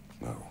from.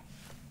 No.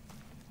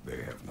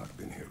 They have not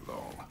been here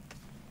long.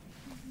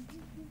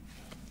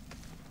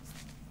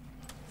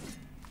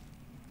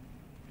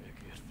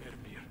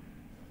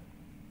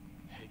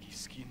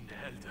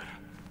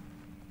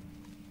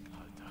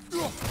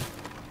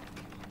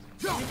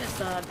 Let me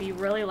just be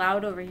really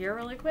loud over here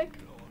really quick.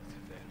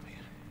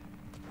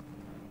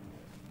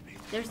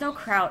 There's no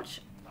crouch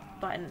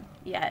button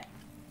yet.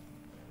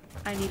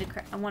 I need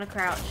I want to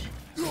crouch.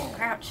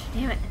 Crouch.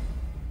 Damn it.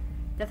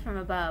 Death from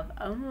above.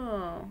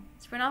 Oh.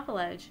 Sprint off a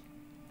ledge.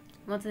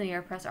 Once in the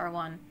air, press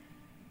R1.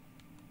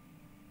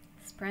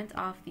 Sprint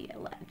off the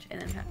ledge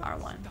and then hit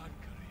R1.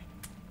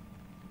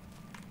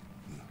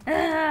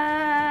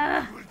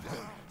 Ah!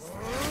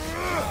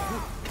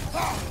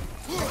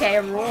 Okay, I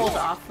rolled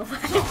off the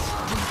ledge.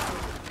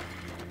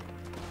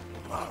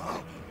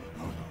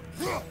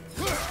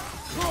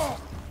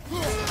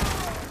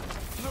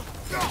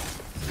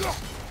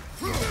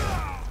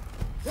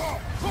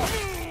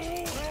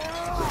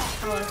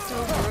 Oh, it's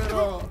so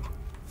brutal.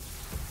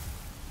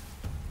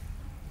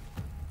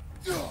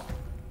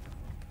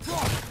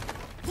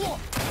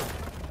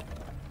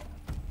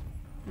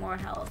 More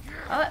health.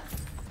 Oh,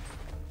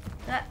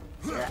 that.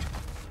 Gotcha.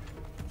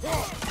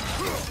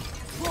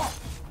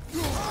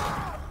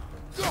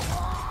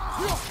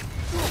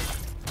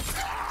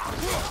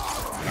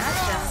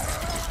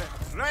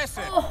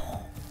 Impressive.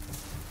 Oh,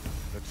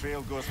 The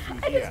trail goes through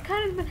I here. just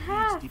cut him in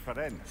half. Deeper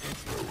in.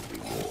 There will be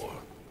more.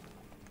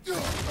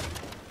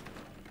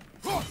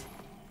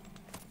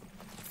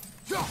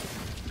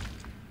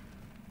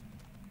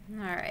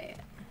 Alright.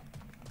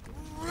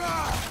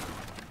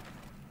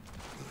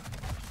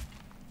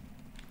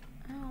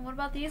 Oh, what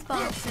about these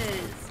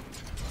boxes?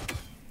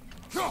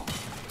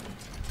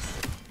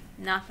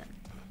 Nothing.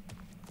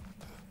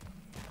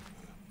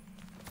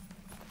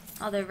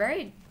 Oh, they're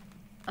very...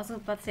 I was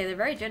about to say, they're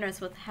very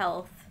generous with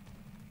health.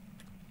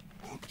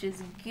 Which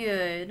is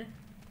good.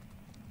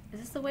 Is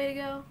this the way to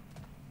go?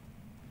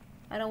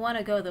 I don't want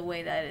to go the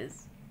way that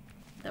is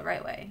the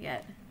right way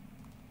yet.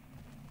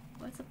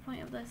 What's the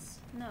point of this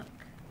nook?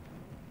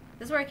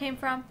 This is where I came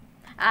from?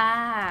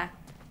 Ah!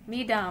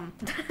 Me dumb.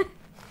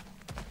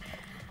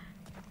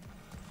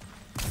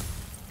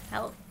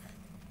 Health.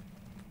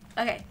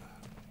 Okay.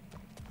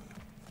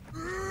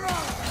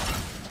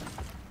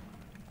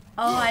 Oh,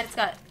 I just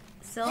got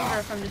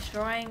silver from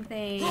destroying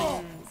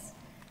things.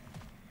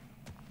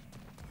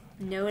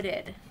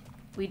 Noted.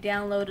 We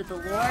downloaded the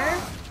lore.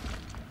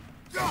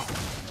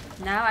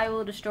 Now I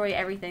will destroy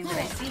everything that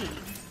I see.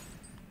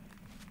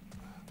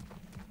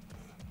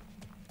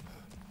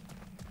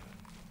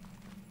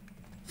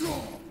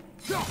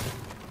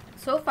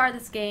 So far,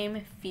 this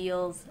game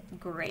feels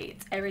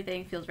great.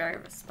 Everything feels very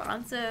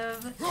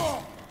responsive.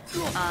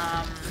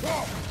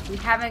 We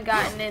haven't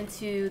gotten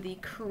into the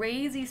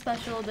crazy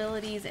special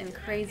abilities and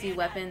crazy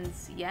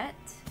weapons yet.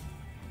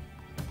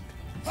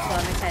 So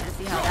I'm excited to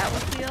see how that will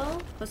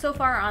feel. But so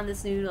far on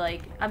this new,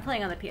 like, I'm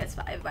playing on the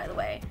PS5, by the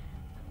way.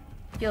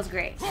 Feels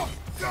great. Huh,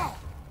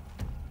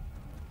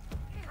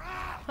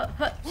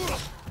 huh.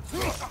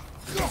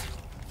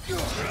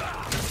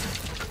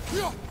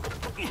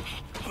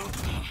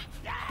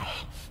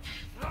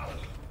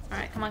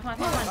 Alright, come on, come on,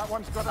 come on. That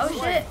one's got Oh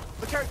shit!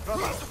 Look out,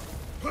 brother. Is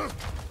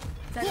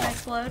that gonna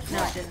explode?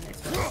 No, it didn't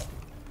explode.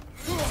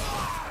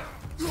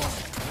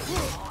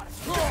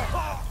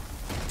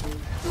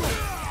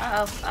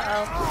 Uh-oh,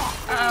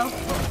 uh-oh, uh-oh.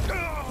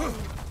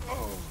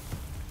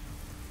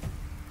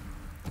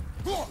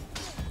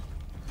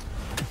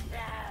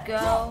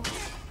 Go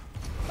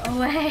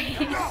away.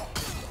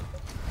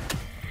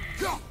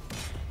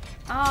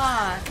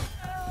 Ah.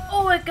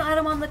 Oh, it got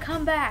him on the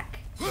comeback.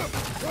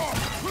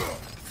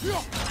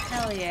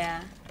 Hell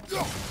yeah.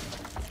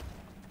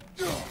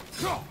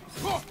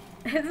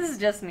 This is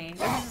just me.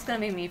 This is just gonna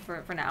be me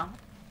for now.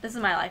 This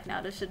is my life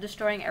now. Just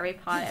destroying every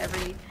pot,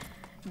 every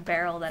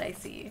barrel that I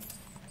see.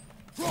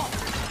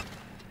 Might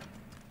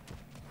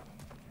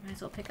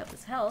as well pick up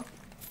this health.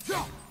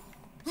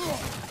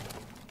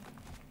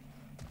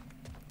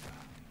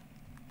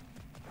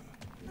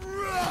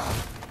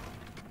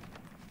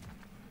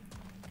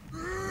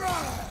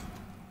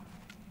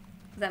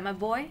 Is that my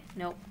boy?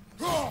 Nope.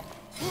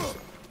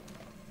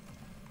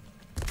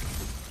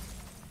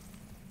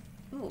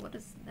 Ooh, what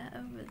is that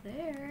over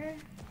there?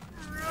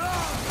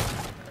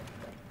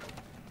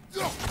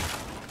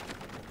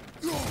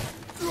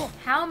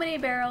 How many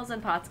barrels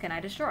and pots can I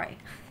destroy?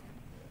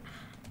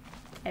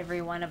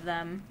 Every one of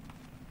them.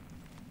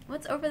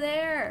 What's over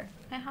there?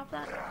 Can I hop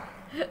that?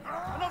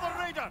 Another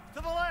raider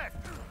to the left.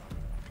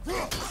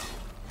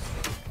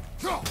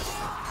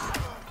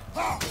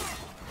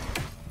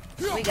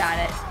 We got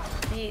it.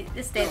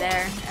 Just stay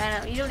there.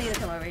 You don't need to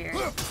come over here.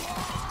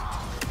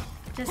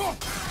 Just...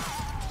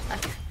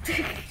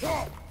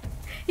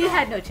 He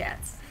had no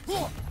chance.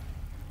 Oh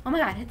my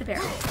god, hit the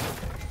barrel.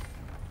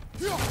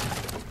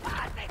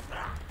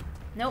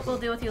 Nope, we'll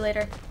deal with you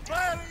later.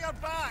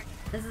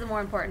 This is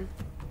more important.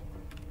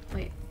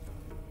 Wait.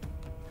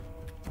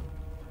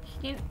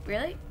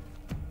 Really?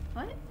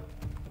 What?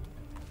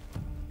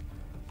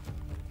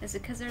 Is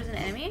it because there's an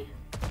enemy?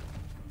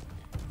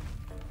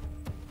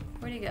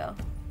 Where'd he go?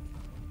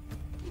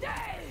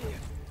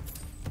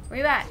 Where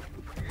you at?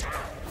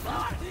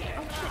 Oh shit, you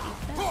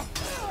fell.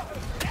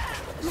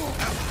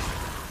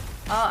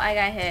 Oh, I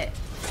got hit.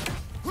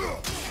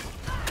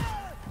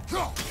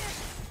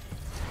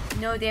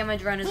 No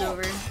damage run is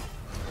over.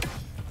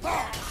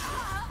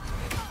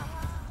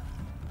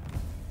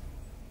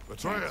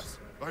 Atreus,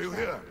 are you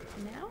here?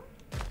 Now?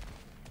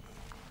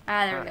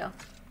 Ah, there we go.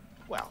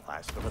 Well,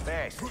 that's for the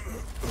best.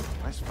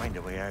 Let's find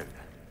a way out.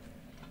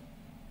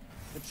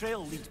 The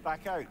trail leads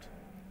back out.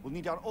 We'll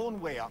need our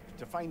own way up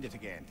to find it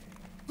again.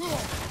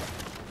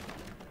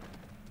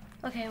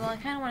 Okay, well I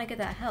kind of want to get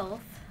that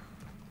health.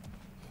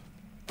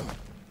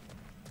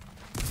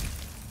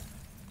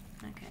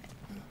 Okay.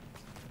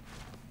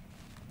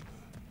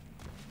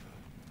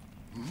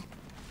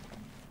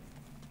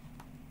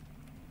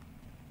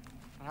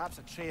 Perhaps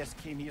Atreus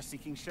came here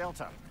seeking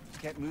shelter. He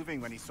kept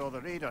moving when he saw the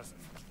raiders,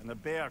 and the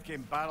bear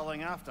came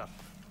barreling after.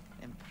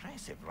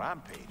 Impressive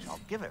rampage, I'll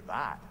give it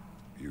that.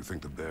 You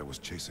think the bear was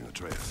chasing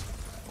Atreus?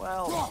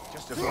 Well,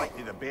 just as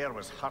likely the bear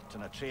was hurt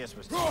and Atreus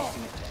was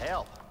chasing it to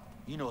hell.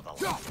 You know the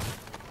law.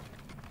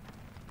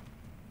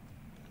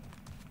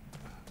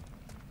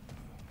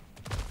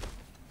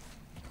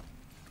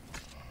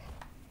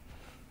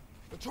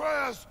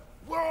 Atreus,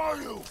 where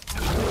are you?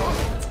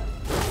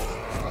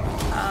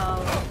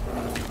 Oh.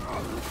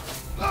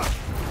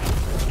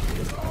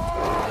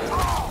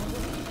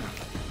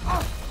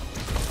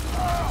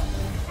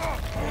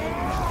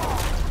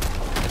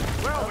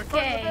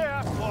 Okay.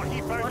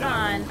 Hold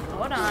on.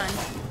 Hold on.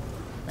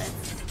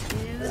 Let's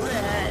do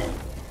that.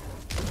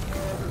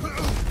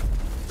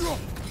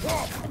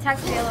 Attack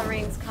Halo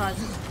rings cause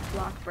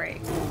block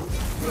break.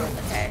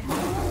 Okay.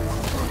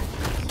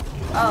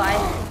 Oh,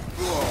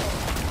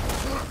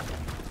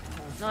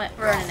 no,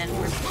 we're running in.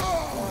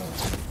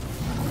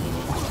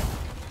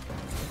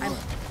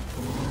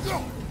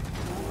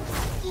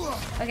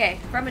 Okay,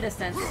 from a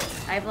distance,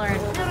 I've learned.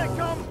 Here it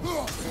comes!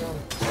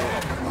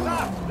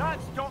 That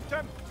stopped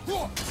him!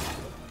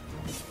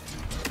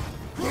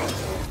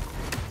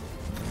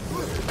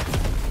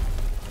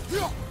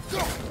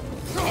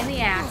 In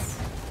the ass.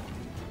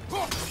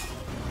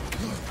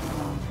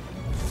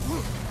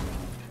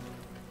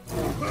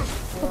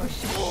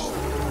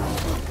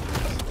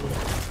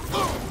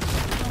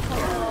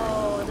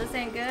 Oh, this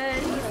ain't good.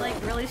 He's like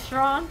really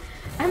strong.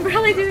 I'm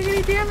barely doing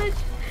any damage.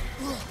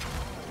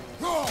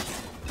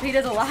 He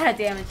does a lot of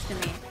damage to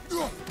me.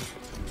 Oh,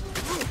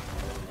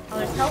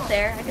 there's help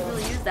there. I could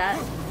really use that.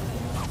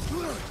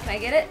 Can I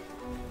get it?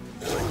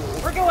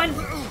 We're going!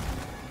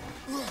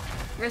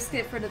 Risk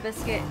it for the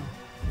biscuit.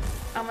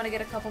 I'm gonna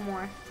get a couple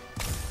more.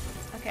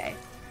 Okay.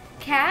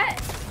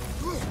 Cat?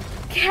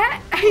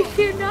 Cat? I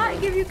cannot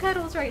give you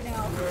cuddles right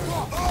now.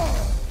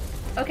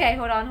 Okay,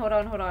 hold on, hold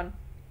on, hold on.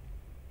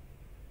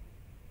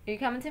 Are you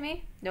coming to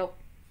me? Nope.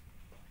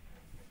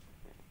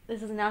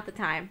 This is not the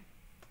time.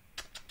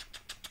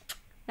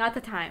 Not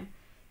the time.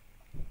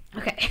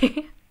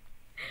 Okay.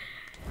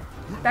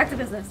 Back to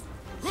business.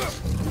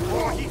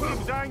 Oh, he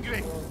seems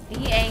angry.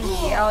 He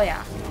angry. Oh,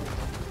 yeah.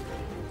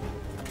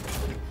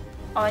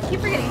 Oh, I keep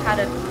forgetting how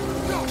to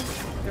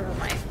throw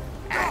my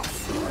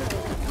axe.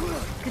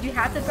 Because you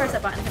have to press a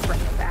button to bring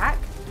it back.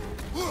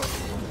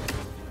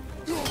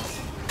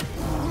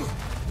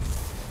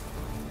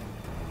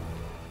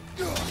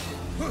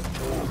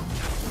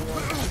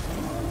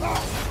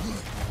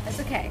 It's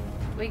okay.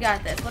 We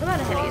got this. What about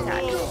a heavy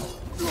attack?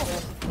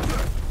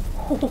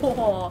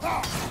 Oh,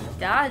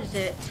 dodged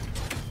it.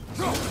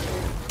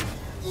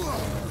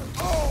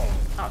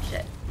 Oh,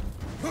 shit.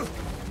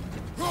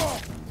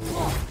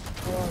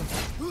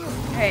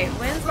 Okay,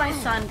 when's my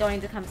son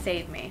going to come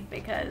save me?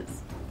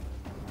 Because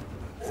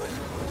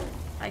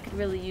I could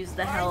really use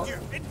the help.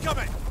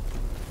 Incoming.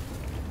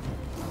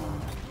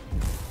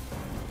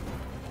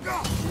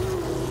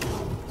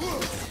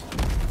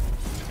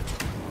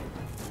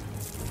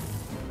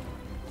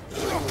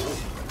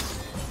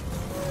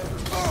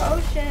 Oh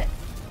shit.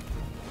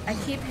 I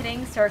keep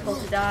hitting circle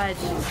to dodge.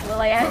 Will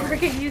I ever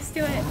get used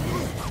to it?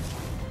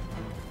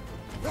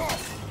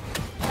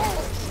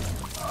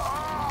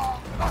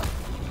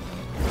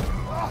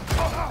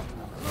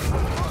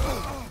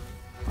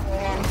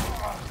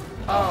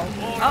 Oh.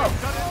 Oh.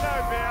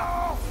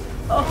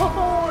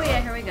 Oh,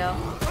 yeah, here we go.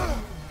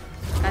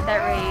 Got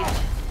that rage.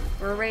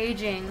 We're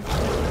raging.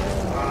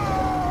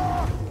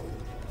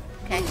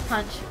 Okay,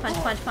 punch, punch,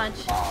 punch,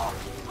 punch.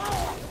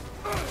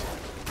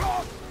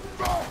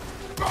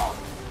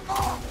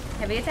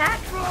 Heavy attack?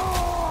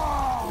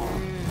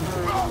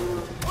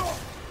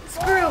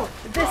 Screw!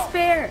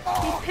 Despair!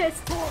 He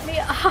pissed me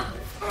off!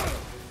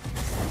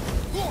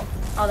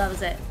 Oh, that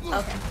was it.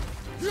 Okay.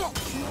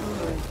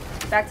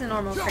 Back to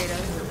normal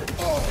Kratos.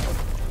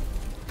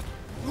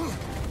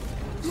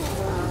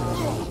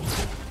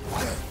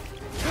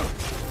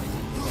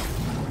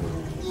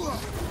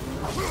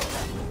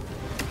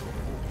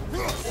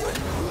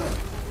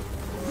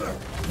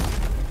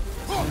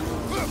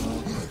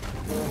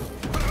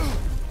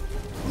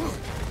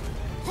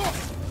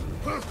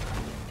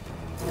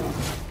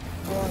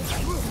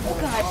 Oh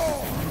god.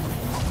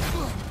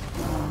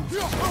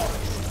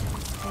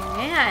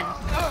 Man.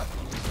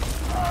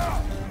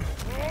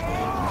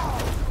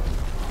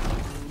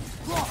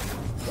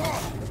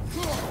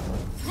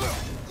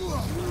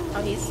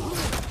 Oh, he's...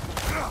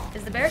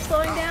 Is the bear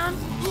slowing down?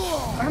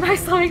 Or am I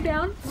slowing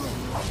down?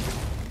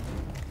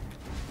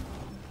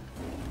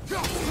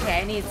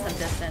 Okay, I need some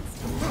distance.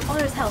 Oh,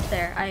 there's health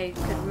there. I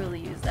could really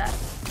use that.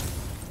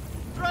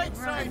 Right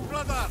side,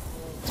 brother.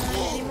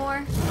 Any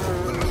more?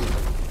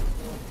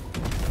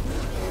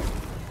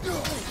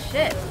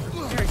 Shit.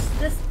 There's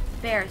this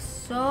bear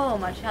so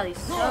much health. He's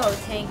so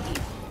tanky.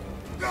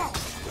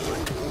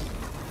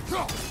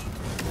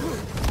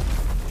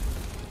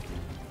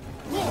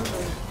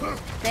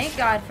 Thank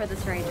God for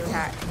this range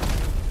attack.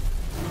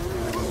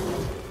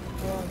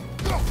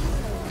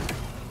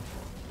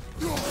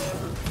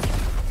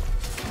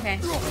 Okay.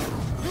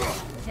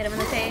 Hit him in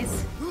the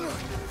face.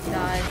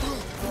 Dodge.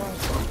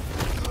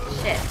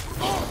 Shit.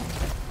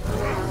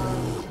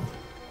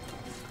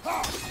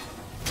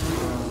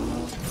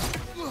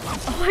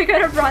 Oh, I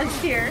got a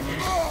bronze tier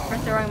for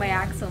throwing my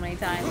axe so many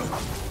times.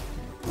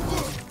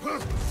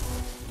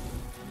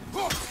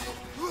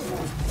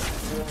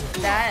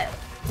 That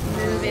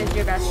move is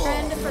your best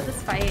friend for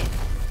this fight.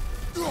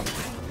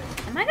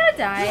 Am I gonna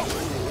die?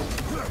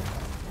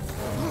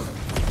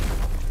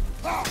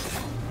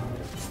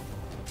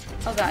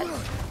 Oh god.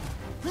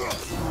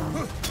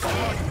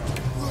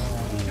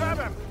 Grab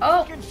him.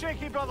 Oh. Fucking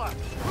shaky, brother.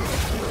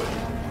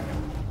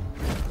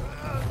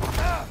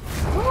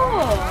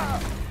 Cool.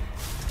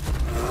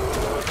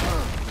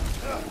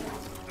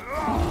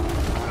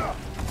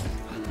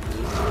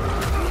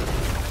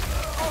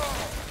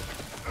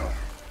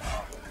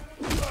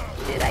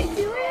 Did I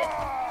do it?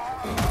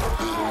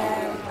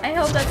 I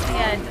hope that's the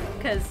end,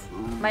 because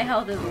my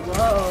health is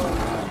low.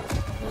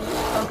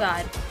 Oh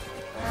god.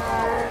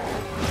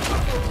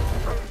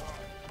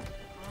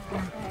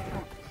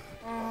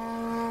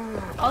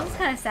 Oh, this is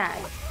kind of sad.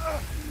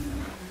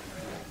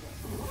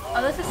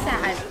 Oh, this is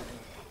sad.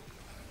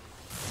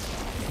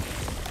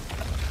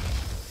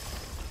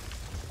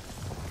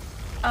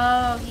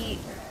 Oh, he...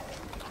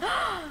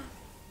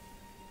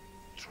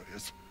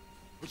 Atreus!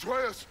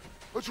 Atreus!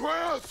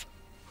 Atreus!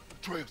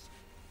 Atreus!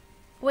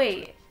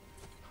 Wait.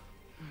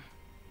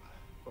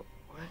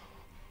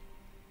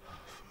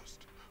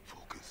 First,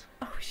 focus.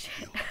 Oh,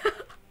 shit.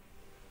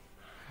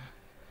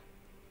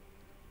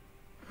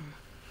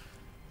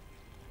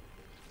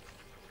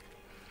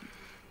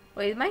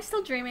 Wait, am I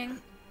still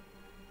dreaming?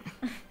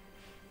 What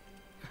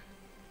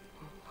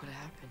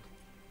happened?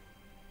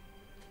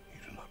 You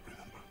do not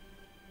remember.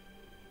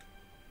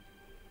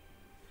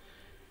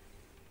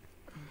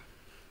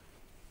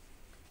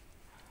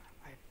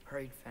 I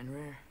prayed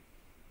Fenrir.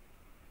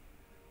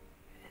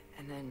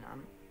 And then,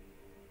 I'm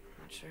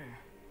not sure.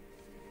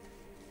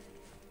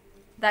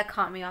 That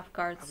caught me off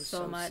guard I was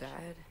so much.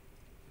 sad.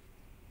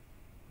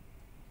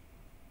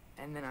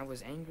 And then I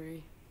was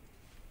angry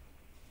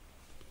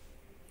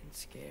and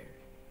scared.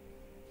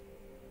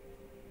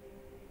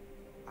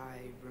 I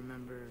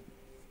remember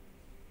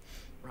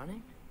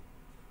running.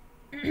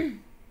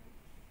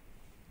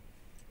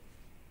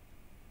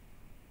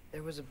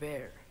 There was a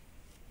bear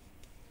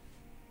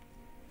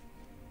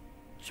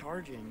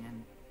charging,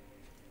 and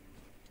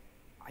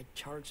I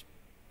charged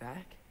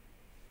back.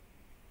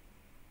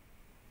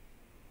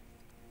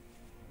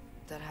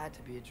 That had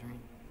to be a dream.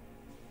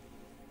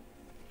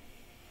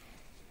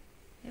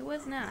 It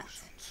was not.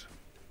 Emotions.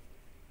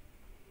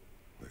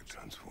 They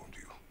transformed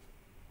you.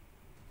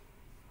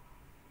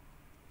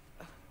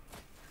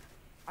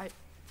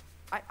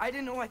 I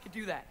didn't know I could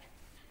do that.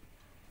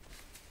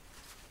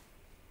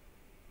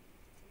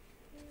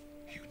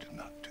 You did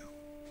not do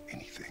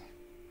anything.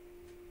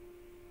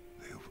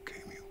 They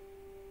overcame you.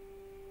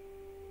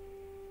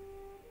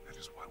 That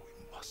is why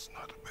we must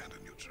not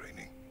abandon your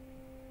training.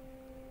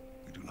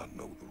 We do not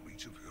know the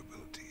reach of your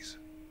abilities.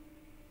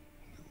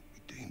 They will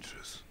be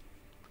dangerous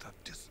without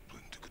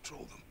discipline to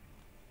control them.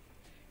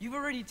 You've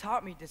already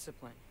taught me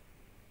discipline.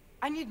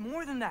 I need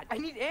more than that. I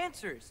need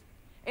answers.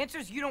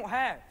 Answers you don't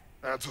have.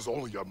 Answers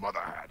only your mother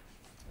had.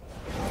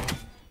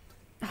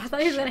 I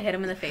thought he was gonna hit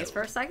him in the face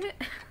for a second.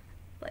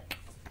 Like,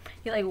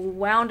 he like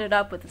wound it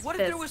up with his What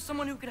fist. if there was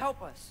someone who could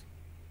help us?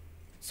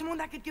 Someone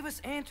that could give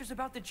us answers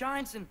about the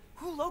giants and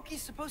who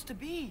Loki's supposed to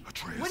be.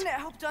 Atreus. Wouldn't it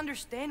help to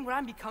understand what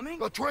I'm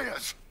becoming?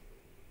 Atreus!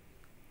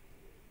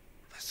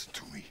 Listen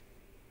to me.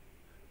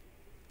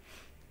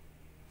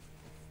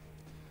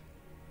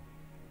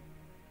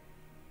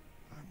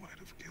 I might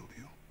have killed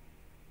you.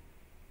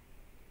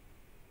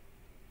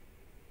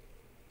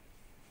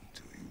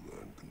 Until you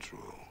learn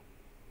control,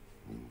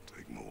 we will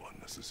take no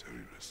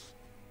unnecessary risks.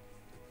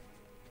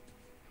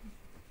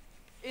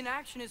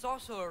 Inaction is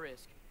also a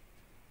risk.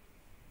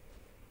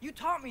 You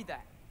taught me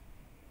that.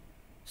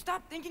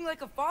 Stop thinking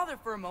like a father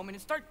for a moment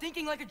and start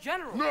thinking like a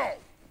general. No!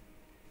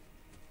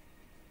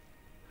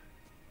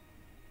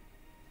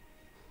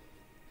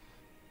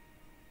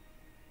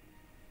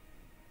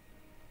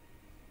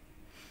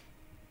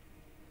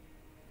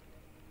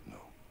 No.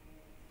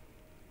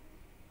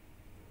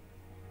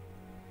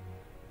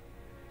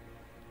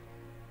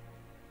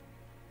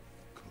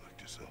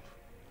 Collect yourself.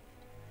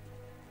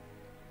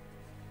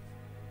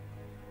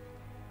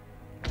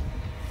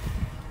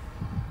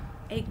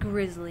 A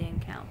grisly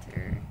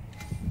encounter.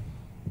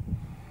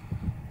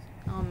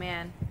 Oh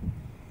man.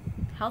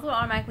 Health will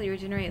automatically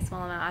regenerate a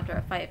small amount after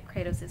a fight if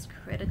Kratos is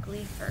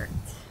critically hurt.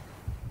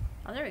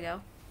 Oh, there we go.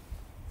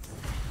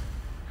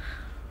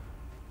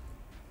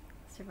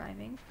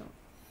 Surviving. Cool.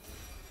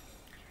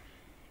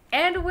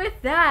 And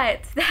with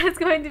that, that is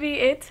going to be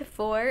it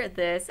for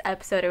this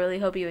episode. I really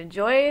hope you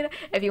enjoyed.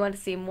 If you want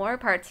to see more,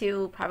 part 2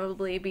 will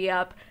probably be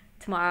up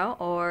tomorrow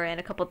or in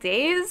a couple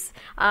days.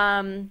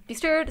 Be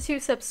sure to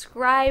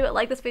subscribe,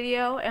 like this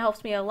video, it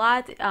helps me a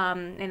lot,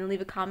 and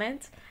leave a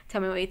comment.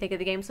 Tell me what you think of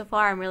the game so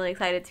far. I'm really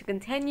excited to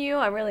continue.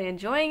 I'm really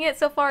enjoying it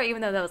so far,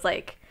 even though that was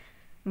like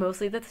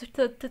mostly the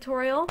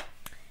tutorial.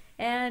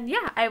 And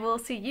yeah, I will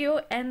see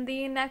you in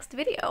the next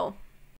video.